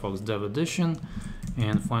Firefox Dev Edition,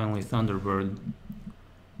 and finally Thunderbird,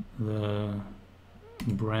 the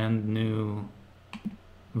brand new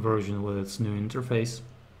version with its new interface.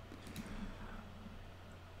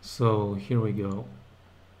 So here we go.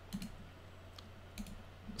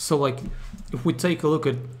 So like, if we take a look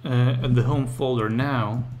at the home folder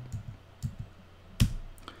now,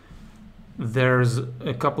 there's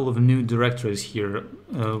a couple of new directories here.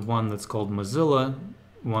 One that's called Mozilla,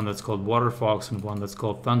 one that's called Waterfox, and one that's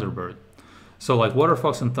called Thunderbird. So like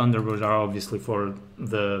Waterfox and Thunderbird are obviously for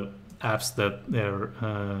the apps that their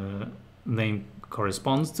name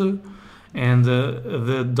corresponds to, and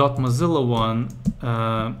the .mozilla one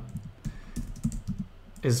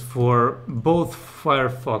is for both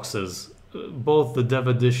Firefoxes, both the Dev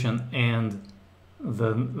Edition and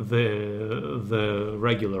the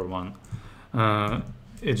regular one.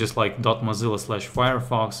 It's just like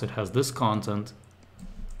 .mozilla/Firefox. It has this content,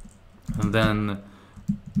 and then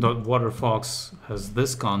 .waterfox has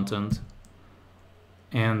this content,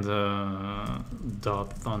 and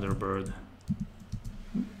 .thunderbird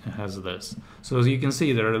has this. So as you can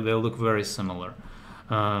see, they look very similar.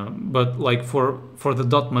 But like for the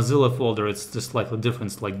 .mozilla folder, it's just like the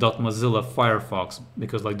difference, like .mozilla Firefox,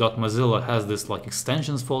 because like .mozilla has this like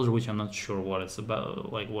extensions folder, which I'm not sure what it's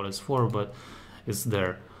about, like what it's for, but it's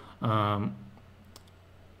there.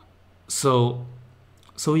 So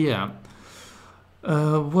yeah.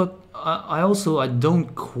 What I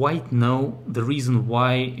don't quite know the reason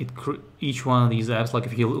why each one of these apps, like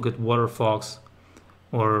if you look at Waterfox,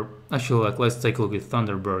 or actually like let's take a look at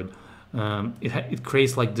Thunderbird. It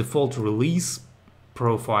creates like default release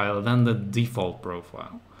profile, then the default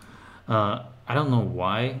profile. I don't know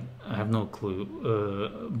why, I have no clue,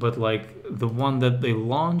 but like the one that they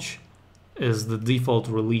launch is the default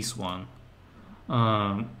release one,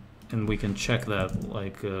 and we can check that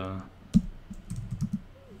like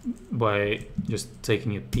by just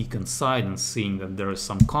taking a peek inside and seeing that there is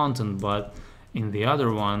some content, but in the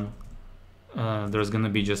other one there's going to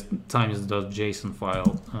be just times.json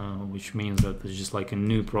file, which means that it's just like a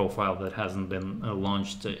new profile that hasn't been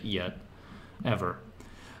launched yet, ever.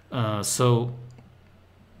 So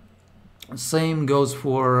same goes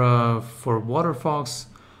for Waterfox.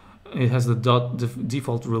 It has the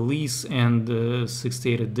default release and the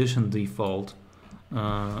 68 edition default.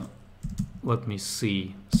 Let me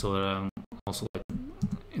see, so that I'm also like,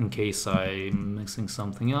 in case I'm mixing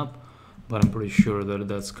something up. But I'm pretty sure that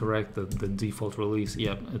that's correct, that the default release,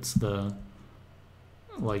 yep, it's the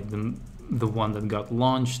like the one that got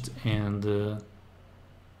launched, and the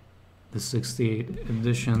 68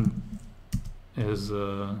 edition is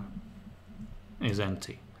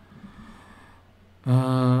empty.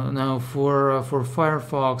 Now for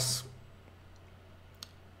Firefox,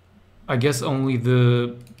 I guess only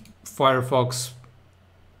the Firefox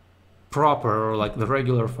proper, or like the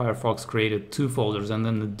regular Firefox, created 2 folders, and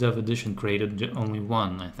then the dev edition created only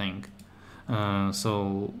 1, I think.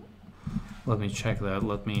 So let me check that.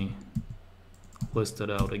 Let me list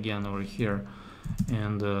it out again over here.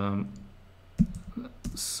 And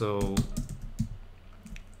so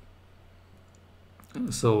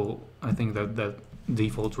I think that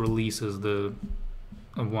default release is the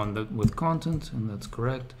one that with content, and that's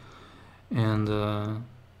correct. And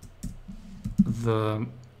the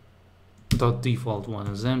 .default one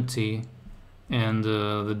is empty, and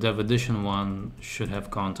the dev edition one should have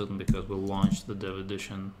content because we launched the dev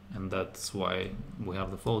edition, and that's why we have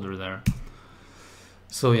the folder there.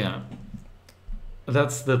 So yeah,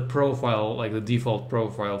 that's the profile, like the default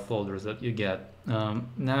profile folders that you get.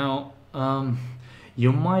 Now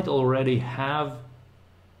you might already have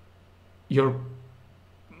your,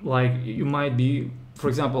 like you might be, for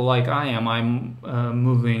example, like I'm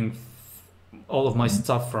moving all of my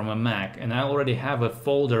stuff from a Mac, and I already have a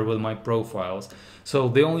folder with my profiles. So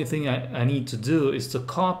the only thing I need to do is to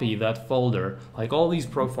copy that folder, like all these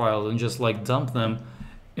profiles, and just like dump them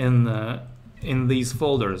in these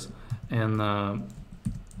folders. And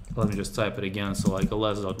let me just type it again. So like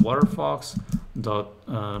ls.waterfox,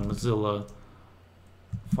 .mozilla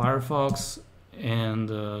Firefox, and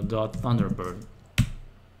 .thunderbird.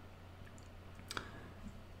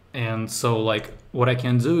 And so like what I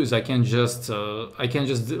can do is I can just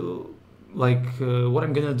do, like what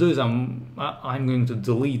I'm gonna do is I'm going to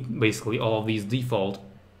delete basically all of these default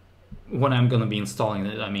when I'm gonna be installing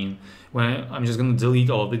it. I mean, I'm just gonna delete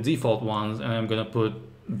all of the default ones, and I'm gonna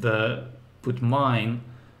put mine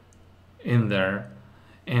in there,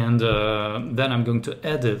 and then I'm going to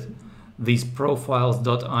edit these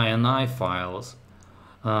profiles.ini files.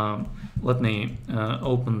 Let me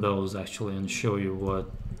open those actually and show you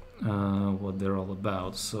what they're all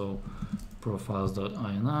about. So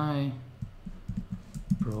profiles.ini,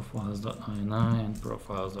 and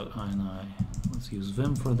profiles.ini. Let's use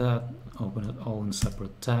Vim for that. Open it all in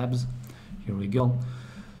separate tabs. Here we go.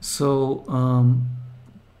 So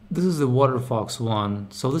this is the Waterfox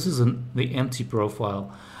one. So this is the empty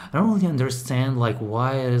profile. I don't really understand like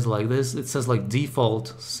why it is like this. It says like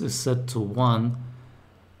default is set to 1,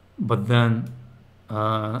 but then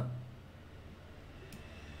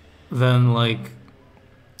like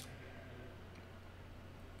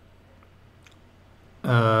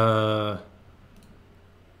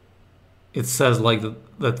it says like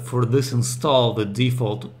that for this install the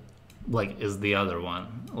default like is the other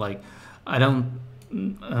one. Like I don't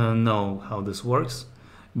know how this works,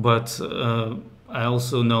 but I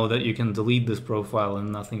also know that you can delete this profile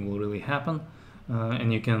and nothing will really happen,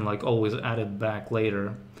 and you can like always add it back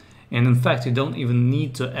later. And in fact, you don't even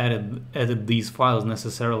need to edit these files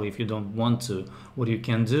necessarily if you don't want to. What you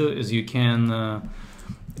can do is you can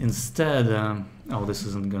instead, oh, this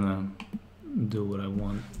isn't gonna do what I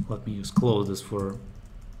want. Let me just close this for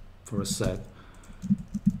a sec.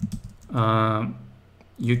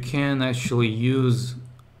 You can actually use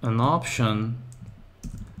an option.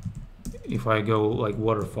 If I go like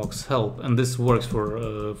Waterfox help, and this works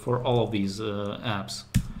for all of these apps,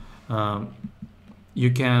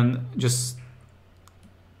 you can just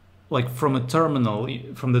like from the terminal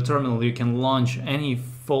you can launch any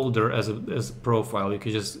folder as a profile. You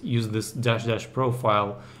could just use this --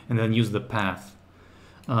 profile and then use the path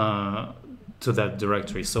to that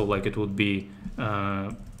directory. So like it would be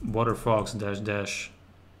Waterfox --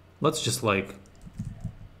 let's just like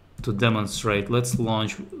to demonstrate, let's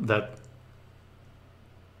launch that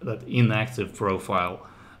inactive profile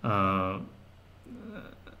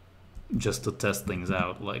just to test things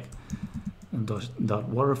out, like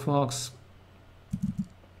 .waterfox,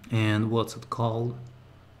 and what's it called,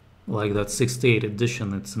 like that 68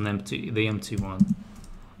 edition. It's the empty one.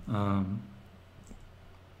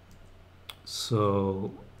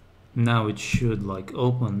 So now it should like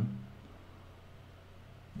open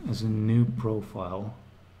as a new profile.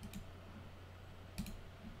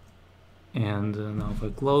 And now if I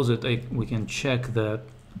close it, we can check that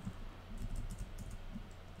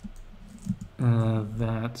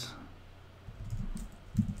that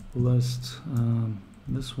list,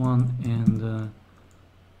 this one and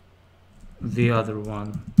the other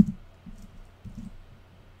one.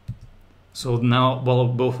 So now, well,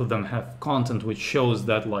 both of them have content which shows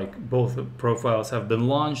that like both profiles have been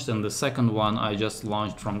launched, and the second one I just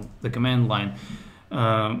launched from the command line.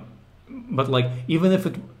 But like even if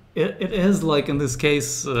it is like in this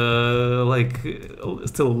case like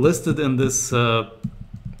still listed in this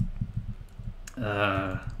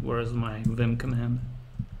where is my vim command?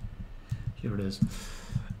 Here it is,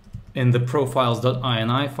 in the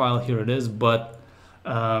profiles.ini file. Here it is, but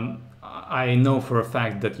I know for a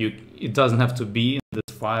fact that it doesn't have to be in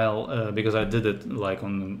this file because I did it like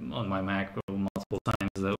on my Mac multiple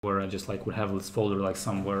times, where I just like would have this folder like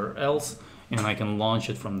somewhere else, and I can launch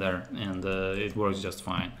it from there, and it works just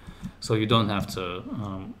fine. So you don't have to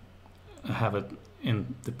have it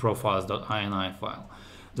in the profiles.ini file.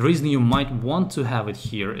 The reason you might want to have it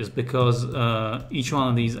here is because each one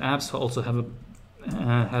of these apps also have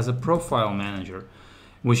has a profile manager,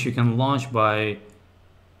 which you can launch by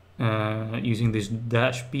using this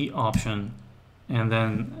 -p option, and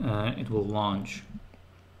then it will launch.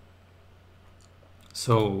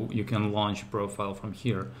 So you can launch a profile from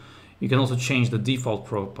here. You can also change the default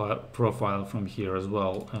profile from here as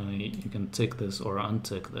well. You can tick this or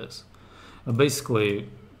untick this. Basically,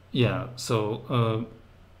 yeah, so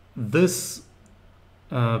this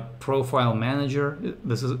profile manager,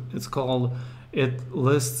 it's called, it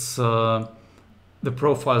lists the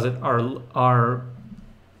profiles that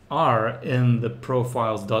are in the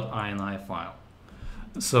profiles.ini file.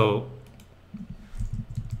 So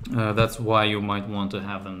that's why you might want to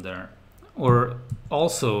have them there. Or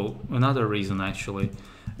also another reason actually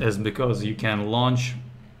is because you can launch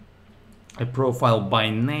a profile by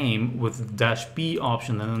name with -p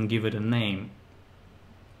option and then give it a name.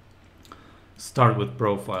 Start with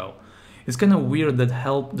profile. It's kind of weird that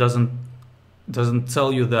help doesn't tell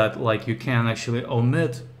you that like you can actually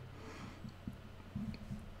omit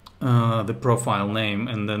the profile name,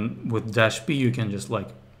 and then with -p you can just like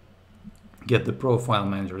get the profile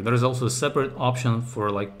manager. There is also a separate option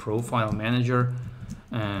for like profile manager.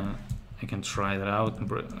 I can try that out.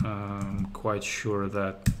 I'm quite sure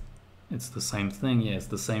that it's the same thing. Yeah, it's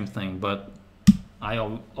the same thing, but I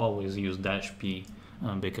always use -p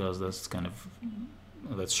because that's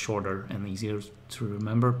that's shorter and easier to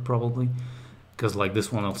remember probably, because like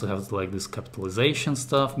this one also has like this capitalization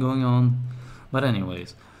stuff going on. But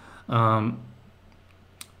anyways,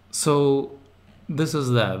 so this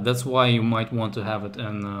is that's why you might want to have it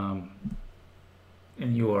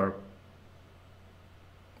in your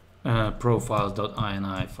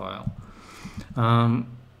profiles.ini file.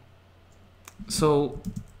 So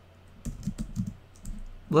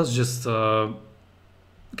let's just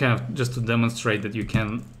kind of just to demonstrate that you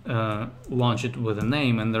can launch it with a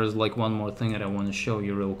name. And there's like one more thing that I want to show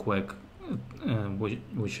you real quick,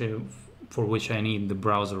 for which I need the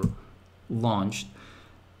browser launched,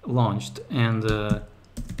 and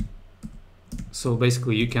so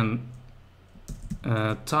basically you can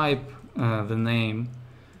type the name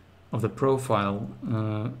of the profile.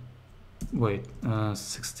 Wait,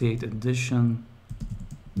 68 edition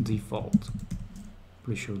default.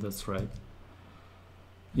 Pretty sure that's right.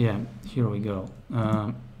 Yeah, here we go.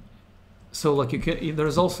 So like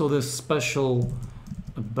there's also this special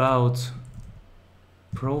about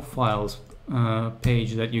profiles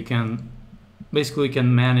page that you can basically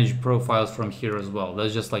manage profiles from here as well.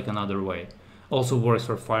 That's just like another way. Also works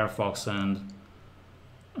for Firefox and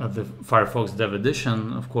the Firefox Dev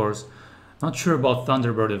Edition, of course. Not sure about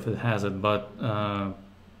Thunderbird if it has it, but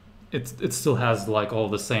it still has like all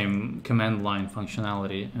the same command line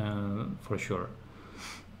functionality for sure.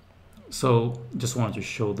 So just wanted to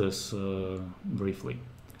show this briefly.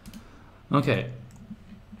 Okay,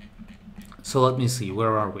 so let me see,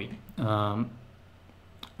 where are we?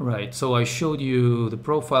 Right, so I showed you the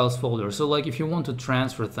profiles folder. So like if you want to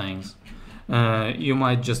transfer things, you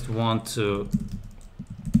might just want to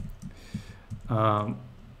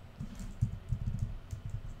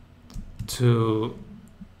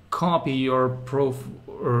copy your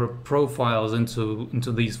profiles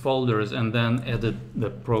into these folders and then edit the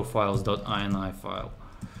profiles.ini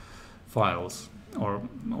files or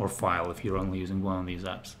file if you're only using one of these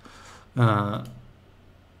apps.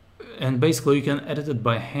 And basically you can edit it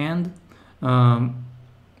by hand. I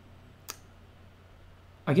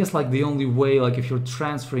guess like the only way, like if you're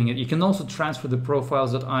transferring it, you can also transfer the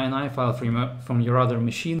profiles.ini file from your other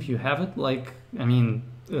machine if you have it. Like, I mean,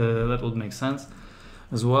 that would make sense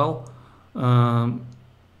as well.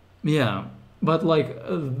 Yeah, but like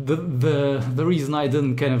the reason I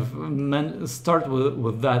didn't kind of start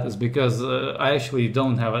with that is because I actually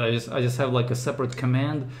don't have it. I just have like a separate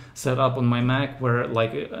command set up on my Mac where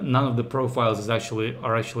like none of the profiles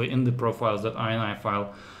are actually in the profiles.ini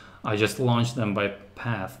file. I just launched them by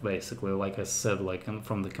path, basically, like I said, like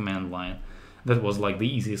from the command line. That was like the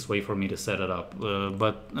easiest way for me to set it up.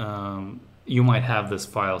 But you might have this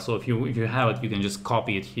file, so if you have it, you can just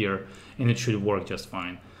copy it here, and it should work just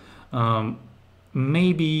fine.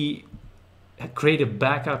 Maybe create a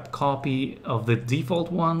backup copy of the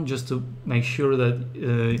default one just to make sure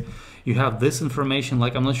that you have this information.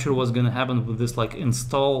 Like I'm not sure what's going to happen with this like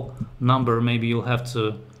install number. Maybe you'll have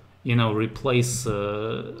to, you know, replace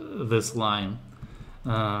this line.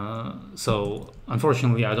 So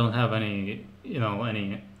unfortunately I don't have any, you know,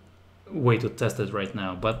 any way to test it right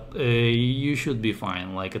now, but you should be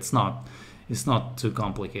fine. Like it's not too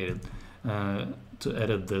complicated to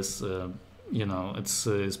edit this. You know, it's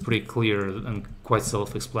pretty clear and quite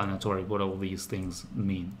self-explanatory what all these things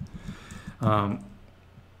mean.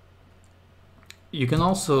 You can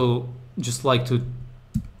also just like to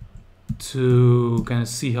kind of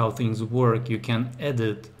see how things work. You can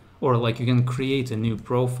edit, or like you can create a new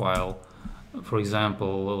profile. For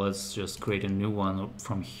example, let's just create a new one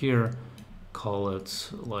from here, call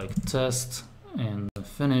it like test and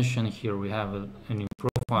finish, and here we have a new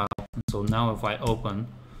profile. And so now if I open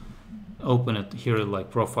it here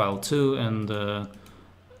like profile 2, and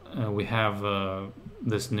we have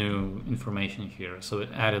this new information here. So it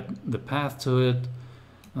added the path to it,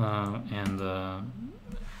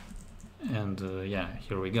 yeah,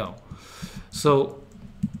 here we go. So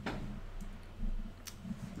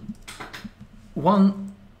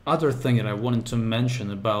one other thing that I wanted to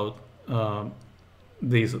mention about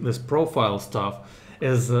this profile stuff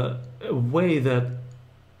is a way that,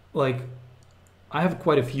 like, I have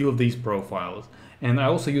quite a few of these profiles, and I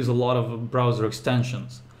also use a lot of browser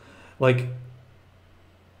extensions. Like,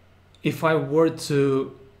 if I were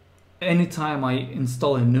to, anytime I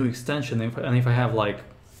install a new extension, and if I have like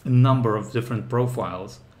a number of different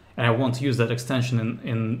profiles, and I want to use that extension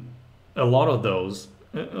in a lot of those,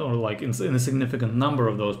 or like in a significant number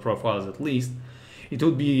of those profiles at least, it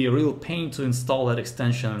would be a real pain to install that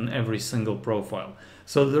extension in every single profile.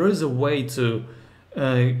 So there is a way to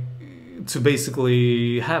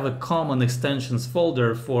basically have a common extensions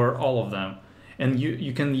folder for all of them, and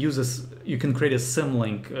you can use this. You can create a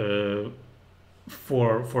symlink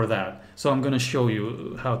for that. So I'm going to show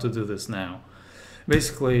you how to do this now.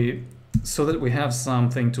 Basically, so that we have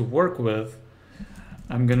something to work with,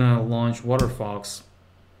 I'm going to launch Waterfox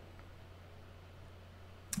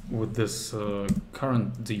with this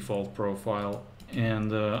current default profile,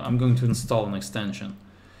 and I'm going to install an extension.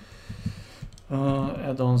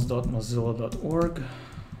 Addons.mozilla.org.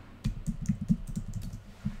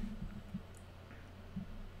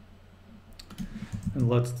 And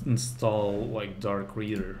let's install like Dark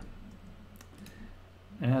Reader.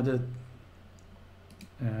 Add it,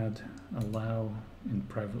 add, allow in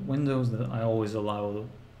private windows. That I always allow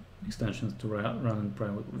extensions to run in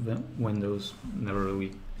private windows. Never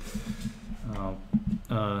really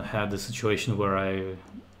had the situation where I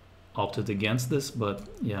opted against this, but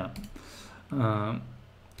yeah.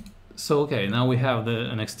 So okay, now we have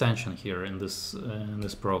an extension here in this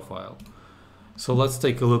profile. So let's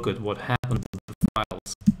take a look at what happened with the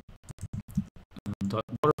files.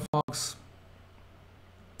 .waterfox,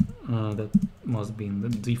 that must be in the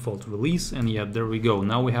default release, and yeah, there we go.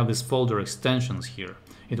 Now we have this folder extensions here.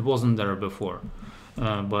 It wasn't there before,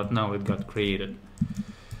 but now it got created.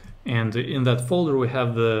 And in that folder we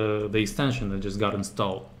have the extension that just got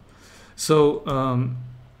installed. So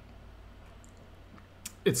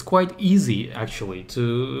it's quite easy actually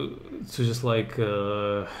to just like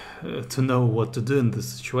to know what to do in this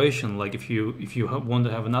situation. Like if you want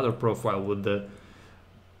to have another profile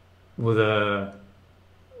with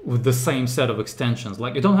the same set of extensions,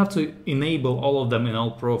 like you don't have to enable all of them in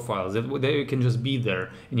all profiles. They can just be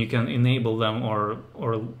there, and you can enable them or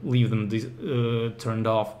leave them turned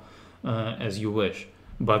off as you wish,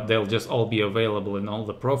 but they'll just all be available in all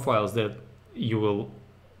the profiles that you will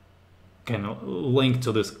kind of link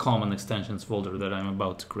to this common extensions folder that I'm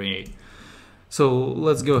about to create. So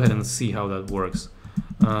let's go ahead and see how that works.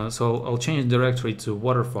 So I'll change directory to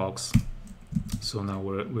Waterfox. So now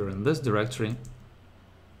we're in this directory.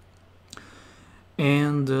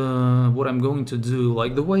 And what I'm going to do,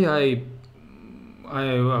 like the way I've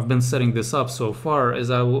been setting this up so far,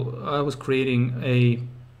 is I was creating a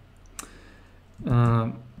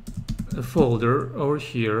folder over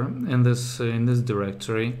here in this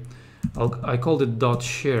directory. I called it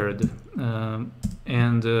 .shared,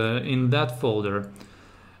 and in that folder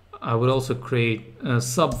I would also create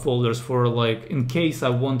subfolders for, like, in case I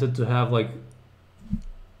wanted to have like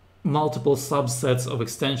multiple subsets of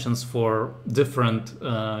extensions for different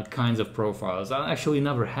kinds of profiles. I actually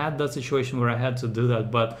never had that situation where I had to do that,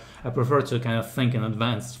 but I prefer to kind of think in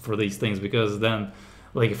advance for these things, because then,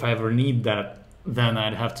 like, if I ever need that, then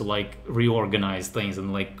I'd have to like reorganize things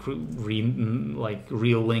and like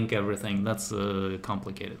relink everything. That's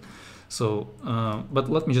complicated. So but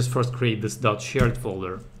let me just first create this .shared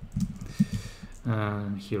folder.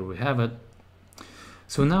 Here we have it.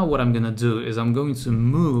 So now what I'm gonna do is I'm going to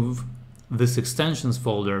move this extensions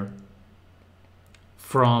folder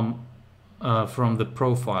from the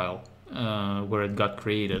profile where it got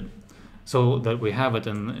created, so that we have it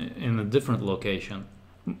in a different location.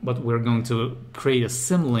 But we're going to create a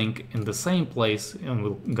symlink in the same place, and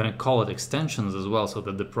we're going to call it extensions as well, so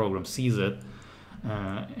that the program sees it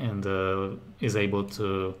and is able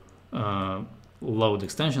to load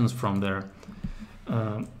extensions from there.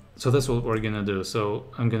 So that's what we're going to do. So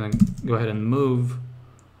I'm going to go ahead and move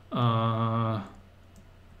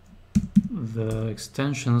the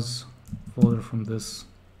extensions folder from this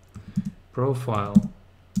profile.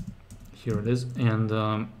 Here it is, and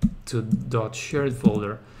to .shared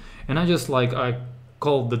folder, and I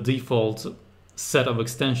called the default set of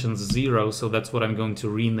extensions 0, so that's what I'm going to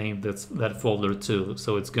rename that folder to.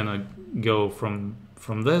 So it's gonna go from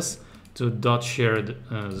this to .shared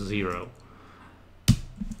 0.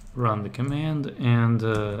 Run the command, and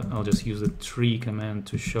I'll just use the tree command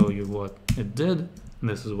to show you what it did.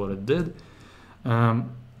 This is what it did.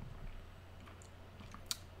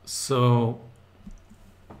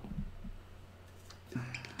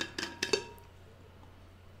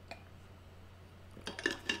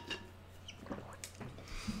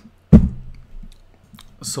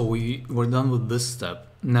 So we're done with this step.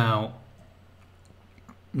 Now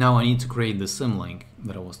I need to create the symlink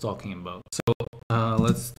that I was talking about. So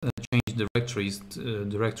let's change directory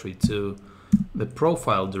to the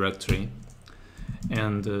profile directory,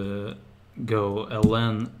 and go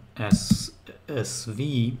ln-sv,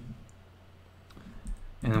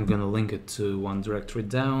 and I'm gonna link it to one directory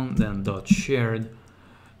down, then .shared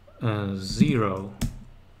 0.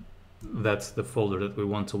 That's the folder that we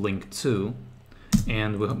want to link to.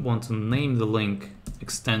 And we want to name the link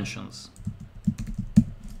extensions.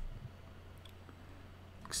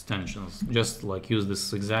 Just like use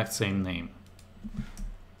this exact same name,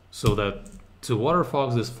 so that to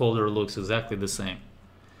Waterfox this folder looks exactly the same.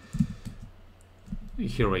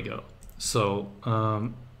 Here we go. So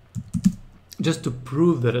just to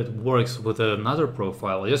prove that it works with another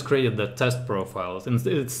profile, I just created that test profile, and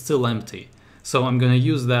it's still empty. So I'm going to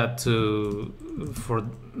use that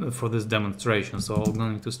for this demonstration. So I'm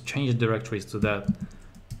going to change directories to that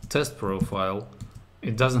test profile.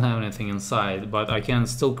 It doesn't have anything inside, but I can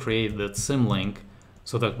still create that symlink,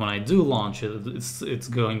 so that when I do launch it, it's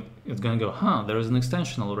going to go, huh, there is an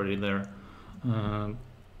extension already there, and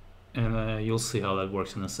you'll see how that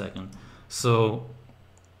works in a second. So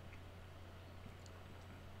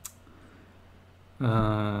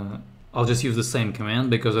I'll just use the same command,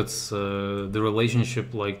 because it's the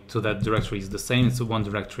relationship like to that directory is the same. It's one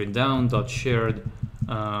directory down, .shared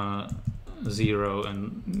 0,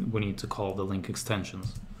 and we need to call the link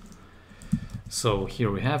extensions. So here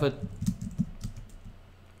we have it.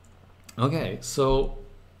 Okay, so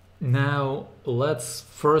now let's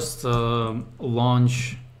first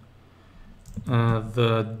launch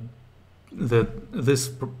this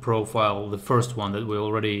profile, the first one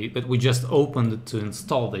that we just opened to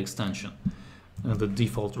install the extension, the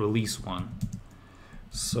default release one.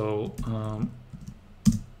 So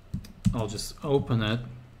I'll just open it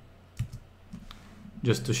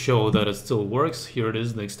just to show that it still works. Here it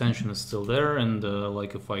is, the extension is still there, and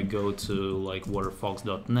like if I go to like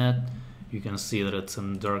waterfox.net, you can see that it's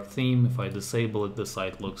in dark theme. If I disable it, the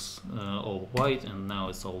site looks all white, and now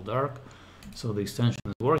it's all dark. So the extension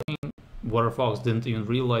is working. Waterfox didn't even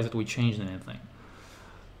realize that we changed anything.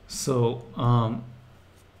 So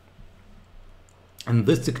and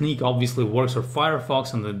this technique obviously works for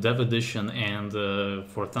Firefox and the Dev Edition and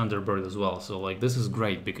for Thunderbird as well. So like this is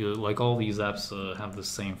great because like all these apps have the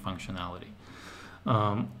same functionality.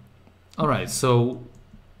 All right, so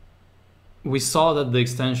we saw that the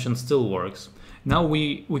extension still works. Now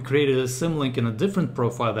we created a symlink in a different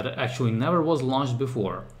profile that actually never was launched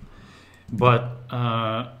before, but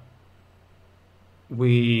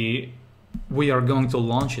we are going to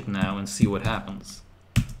launch it now and see what happens.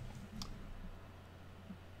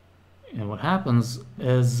 And what happens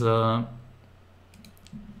is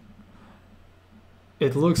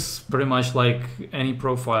it looks pretty much like any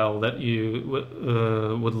profile that you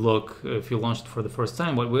would look if you launched it for the first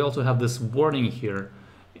time, but we also have this warning here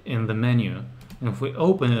in the menu. And if we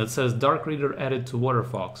open it, it says Dark Reader added to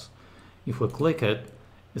Waterfox. If we click it,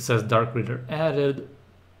 it says Dark Reader added.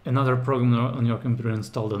 Another program on your computer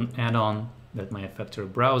installed an add-on that may affect your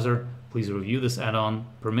browser. Please review this add-on,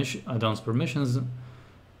 add-on's permissions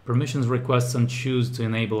requests, and choose to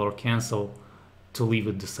enable or cancel to leave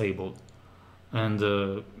it disabled.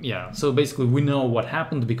 And yeah, so basically we know what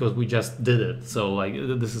happened because we just did it. So like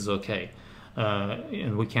this is okay,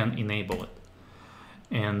 and we can enable it,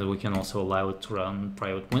 and we can also allow it to run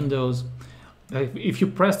private windows. If you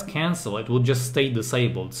pressed cancel, it will just stay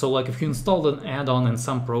disabled. So like if you installed an add-on in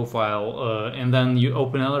some profile and then you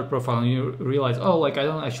open another profile and you realize, oh, like I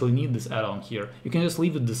don't actually need this add-on here, you can just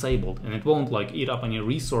leave it disabled and it won't like eat up any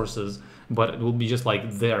resources, but it will be just like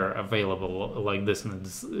there available like this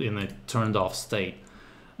in a turned off state.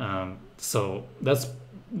 So that's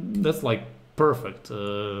like perfect.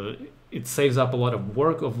 It saves up a lot of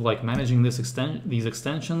work of like managing these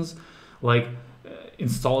extensions, like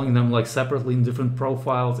installing them like separately in different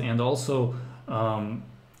profiles, and also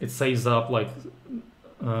it saves up like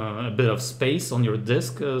a bit of space on your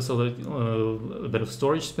disk, so that a bit of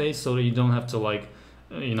storage space, so that you don't have to like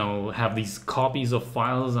have these copies of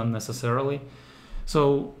files unnecessarily.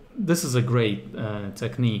 So this is a great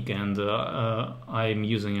technique, and I'm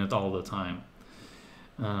using it all the time.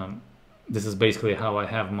 This is basically how I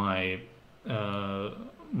have my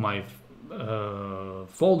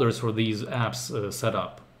folders for these apps set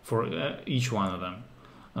up for each one of them.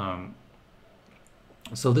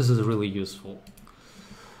 So this is really useful.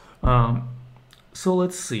 So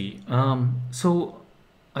let's see. So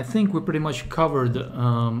I think we pretty much covered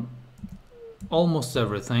almost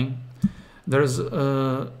everything. There's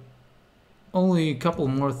only a couple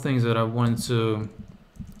more things that I wanted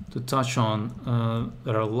to touch on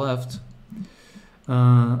that are left.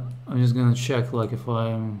 I'm just gonna check like if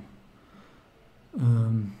I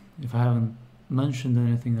haven't mentioned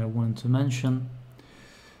anything that I wanted to mention.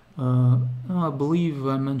 I believe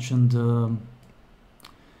I mentioned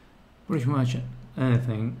pretty much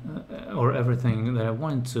anything or everything that I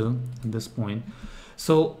wanted to at this point.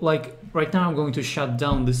 So like right now I'm going to shut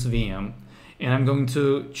down this VM, and I'm going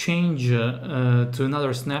to change to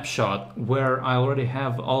another snapshot where I already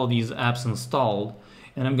have all these apps installed,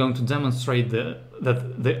 and I'm going to demonstrate that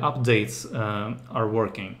the updates are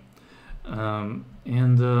working.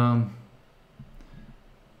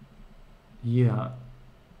 Yeah,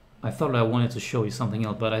 I thought I wanted to show you something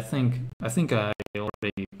else, but I think I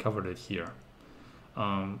already covered it here.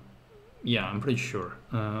 Yeah, I'm pretty sure.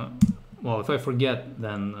 Well, if I forget,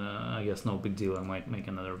 then I guess no big deal. I might make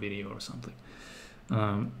another video or something.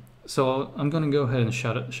 So I'm gonna go ahead and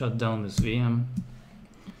shut down this VM.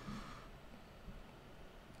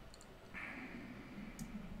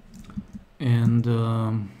 And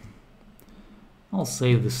I'll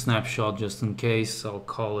save the snapshot just in case. I'll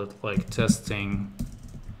call it like testing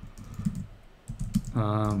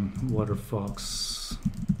Waterfox,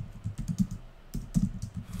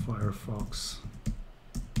 Firefox,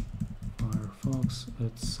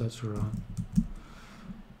 etc.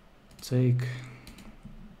 Take,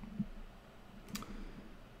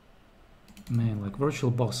 man, like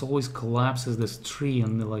VirtualBox always collapses this tree,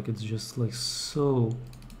 and like it's just like so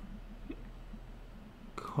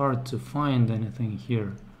hard to find anything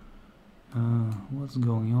here. What's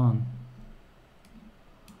going on?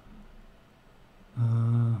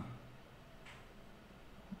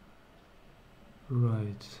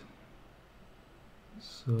 Right.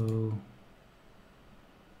 So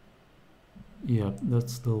yeah,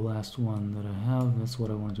 that's the last one that I have. That's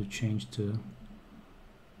what I want to change to,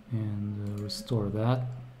 and restore that.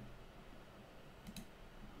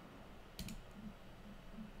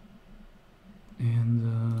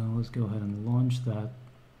 And let's go ahead and launch that.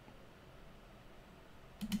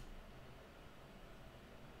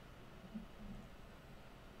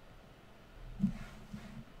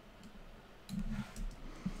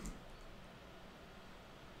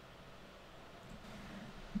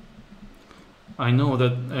 I know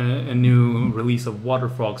that a new release of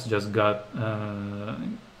Waterfox just got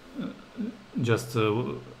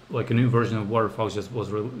like a new version of Waterfox just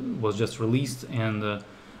was just released, and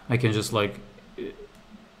I can just like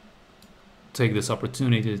take this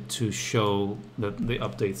opportunity to show that the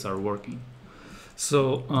updates are working.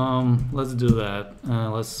 So let's do that.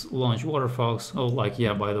 Let's launch Waterfox. Oh, like,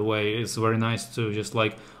 yeah, by the way, it's very nice to just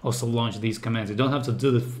like also launch these commands. You don't have to do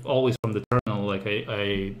this always from the terminal like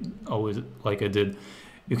I always like I did.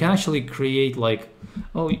 You can actually create like,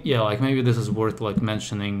 oh yeah, like maybe this is worth like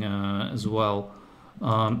mentioning as well.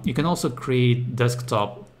 You can also create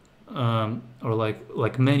desktop or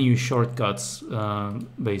like menu shortcuts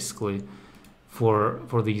basically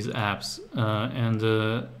for these apps, and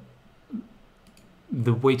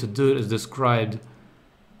the way to do it is described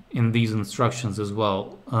in these instructions as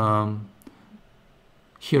well.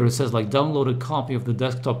 Here it says like download a copy of the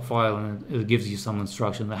desktop file, and it gives you some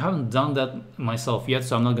instructions. I haven't done that myself yet,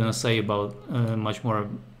 so I'm not gonna say about much more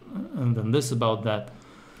than this about that.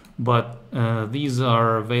 But these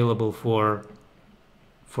are available for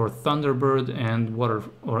Thunderbird and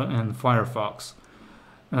and Firefox.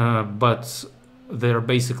 But they're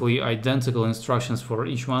basically identical instructions for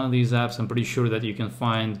each one of these apps. I'm pretty sure that you can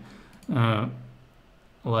find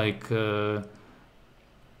like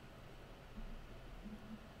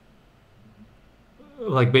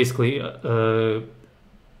basically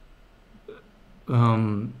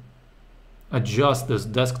adjust this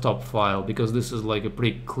desktop file, because this is like a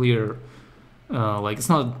pretty clear like it's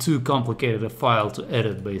not too complicated a file to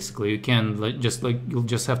edit. Basically you can you'll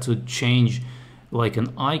just have to change like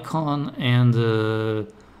an icon and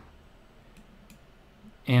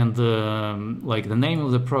like the name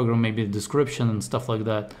of the program, maybe the description and stuff like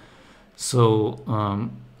that. So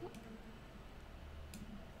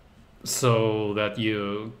so that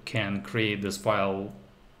you can create this file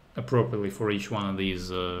appropriately for each one of these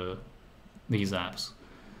apps.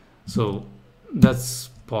 So that's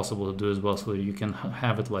possible to do as well, so that you can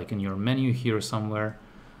have it like in your menu here somewhere.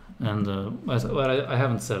 And I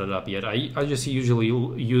haven't set it up yet. I just usually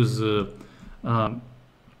use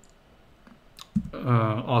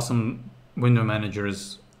awesome window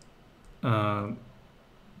managers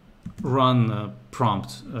run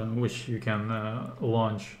prompt, which you can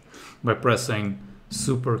launch by pressing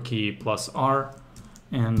super key plus R,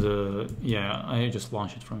 and yeah, I just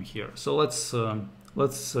launch it from here. So let's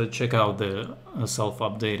check out the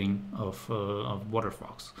self-updating of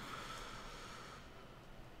Waterfox.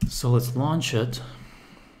 So let's launch it.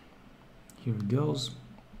 Here it goes,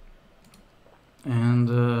 and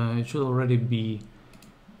it should already be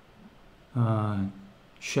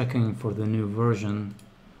checking for the new version,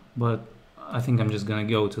 but I think I'm just gonna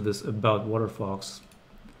go to this about Waterfox.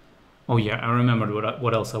 Oh yeah, I remembered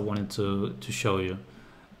what else I wanted to show you,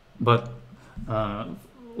 but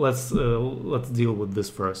let's deal with this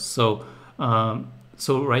first. So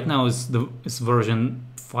so right now it's version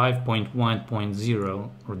 5.1.0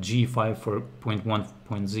 or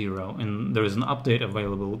G5.1.0, and there is an update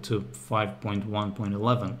available to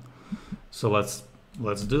 5.1.11. So let's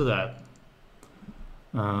do that.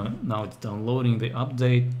 Now it's downloading the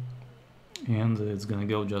update, and it's gonna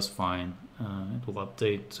go just fine. It will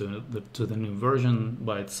update to the new version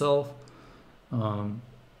by itself.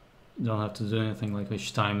 You don't have to do anything. Like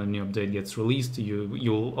each time the new update gets released,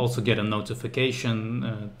 you'll also get a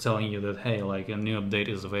notification telling you that, hey, like a new update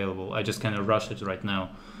is available. I just kind of rushed it right now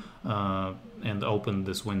and opened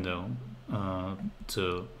this window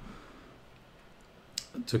to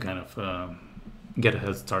kind of get a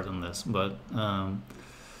head start on this. But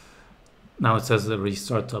now it says the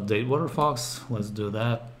restart to update Waterfox. Let's do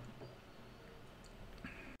that.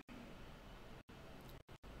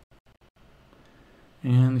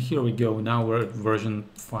 And here we go. Now we're at version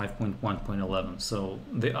 5.1.11, so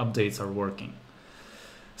the updates are working.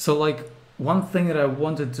 So like one thing that I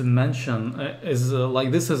wanted to mention is like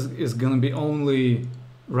this is going to be only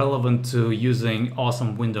relevant to using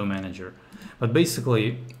Awesome Window Manager. But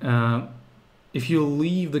basically, if you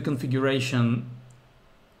leave the configuration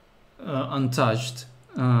untouched,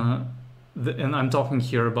 and I'm talking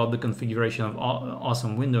here about the configuration of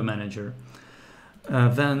Awesome Window Manager,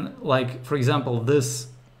 then like, for example, this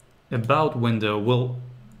about window will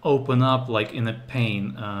open up like in a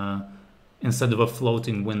pane instead of a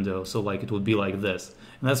floating window. So like it would be like this,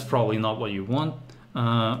 and that's probably not what you want.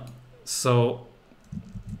 So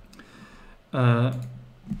how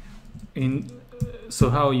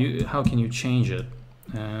can you change it?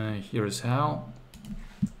 Here's how.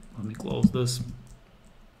 Let me close this.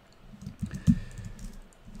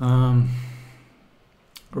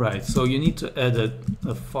 Right, so you need to edit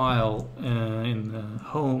a file in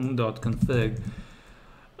home.config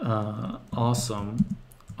awesome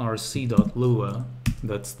rc.lua.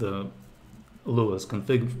 That's the Lua's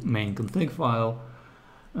main config file.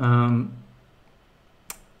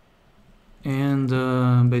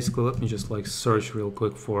 Basically, let me just like search real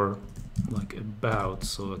quick for like about,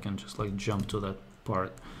 so I can just like jump to that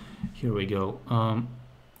part. Here we go.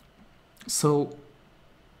 So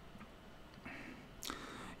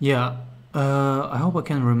yeah, I hope I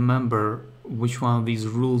can remember which one of these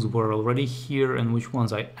rules were already here and which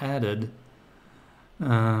ones I added.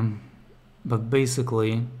 But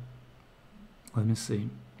basically, let me see.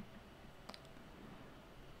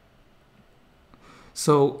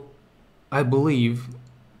 So I believe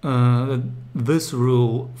that this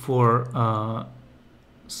rule for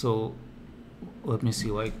so let me see,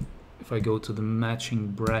 like if I go to the matching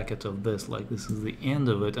bracket of this, like this is the end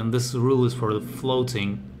of it, and this rule is for the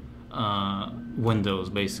floating windows.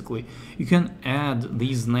 Basically, you can add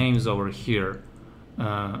these names over here.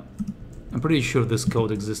 I'm pretty sure this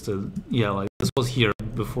code existed. Yeah, like this was here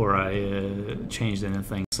before I changed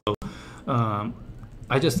anything. So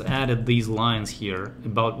I just added these lines here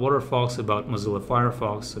about Waterfox, about Mozilla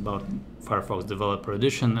Firefox, about Firefox Developer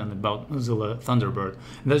Edition, and about Mozilla Thunderbird.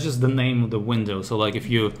 And that's just the name of the window. So like if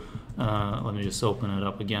you, let me just open it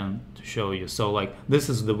up again to show you. So like this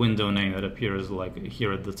is the window name that appears like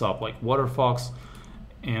here at the top, like Waterfox.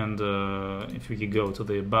 And if we could go to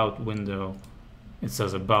the about window, it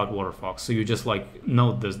says about Waterfox. So you just like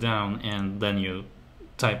note this down and then you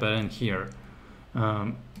type it in here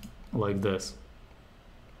like this.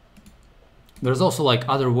 There's also like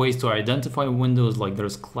other ways to identify windows, like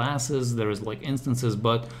there's classes, there's like instances,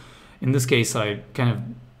 but in this case I kind of,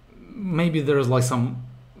 maybe there's like some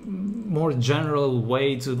more general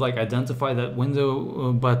way to like identify that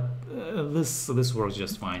window, but this works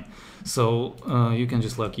just fine. So you can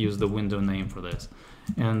just like use the window name for this.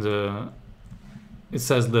 And it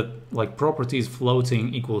says that like properties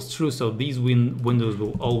floating equals true, so these windows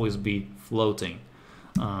will always be floating.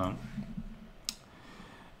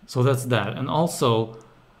 So that's that. And also,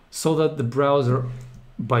 so that the browser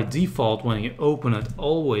by default, when you open it,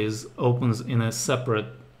 always opens in a separate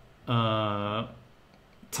tile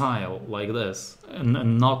like this,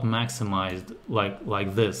 and not maximized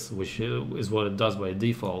like this, which is what it does by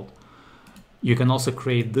default. You can also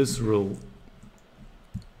create this rule.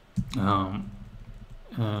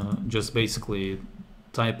 Just basically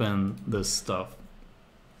type in this stuff,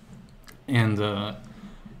 and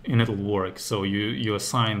it'll work. So you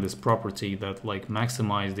assign this property that like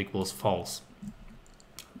maximized equals false,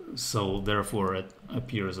 so therefore it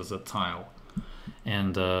appears as a tile,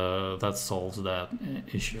 and that solves that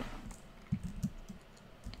issue.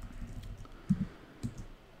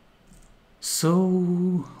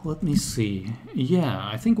 So let me see. Yeah,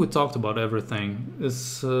 I think we talked about everything.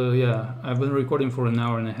 It's yeah, I've been recording for an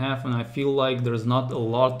hour and a half, and I feel like there's not a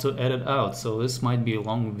lot to edit out, so this might be a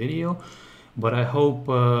long video. But I hope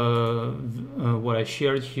what I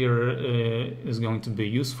shared here is going to be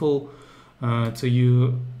useful to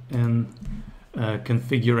you in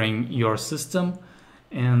configuring your system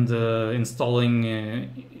and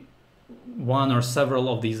installing one or several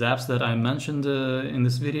of these apps that I mentioned in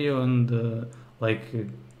this video, and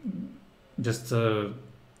just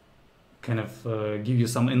kind of give you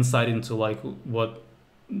some insight into like what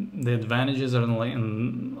the advantages are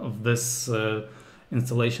of this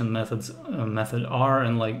installation method are,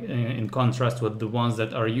 and like in contrast with the ones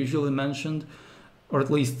that are usually mentioned, or at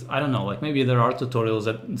least I don't know, like maybe there are tutorials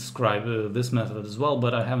that describe this method as well,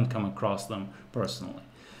 but I haven't come across them personally.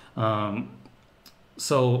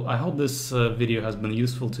 So I hope this video has been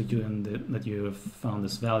useful to you and that you have found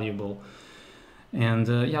this valuable. And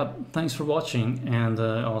yeah, thanks for watching, and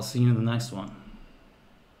I'll see you in the next one.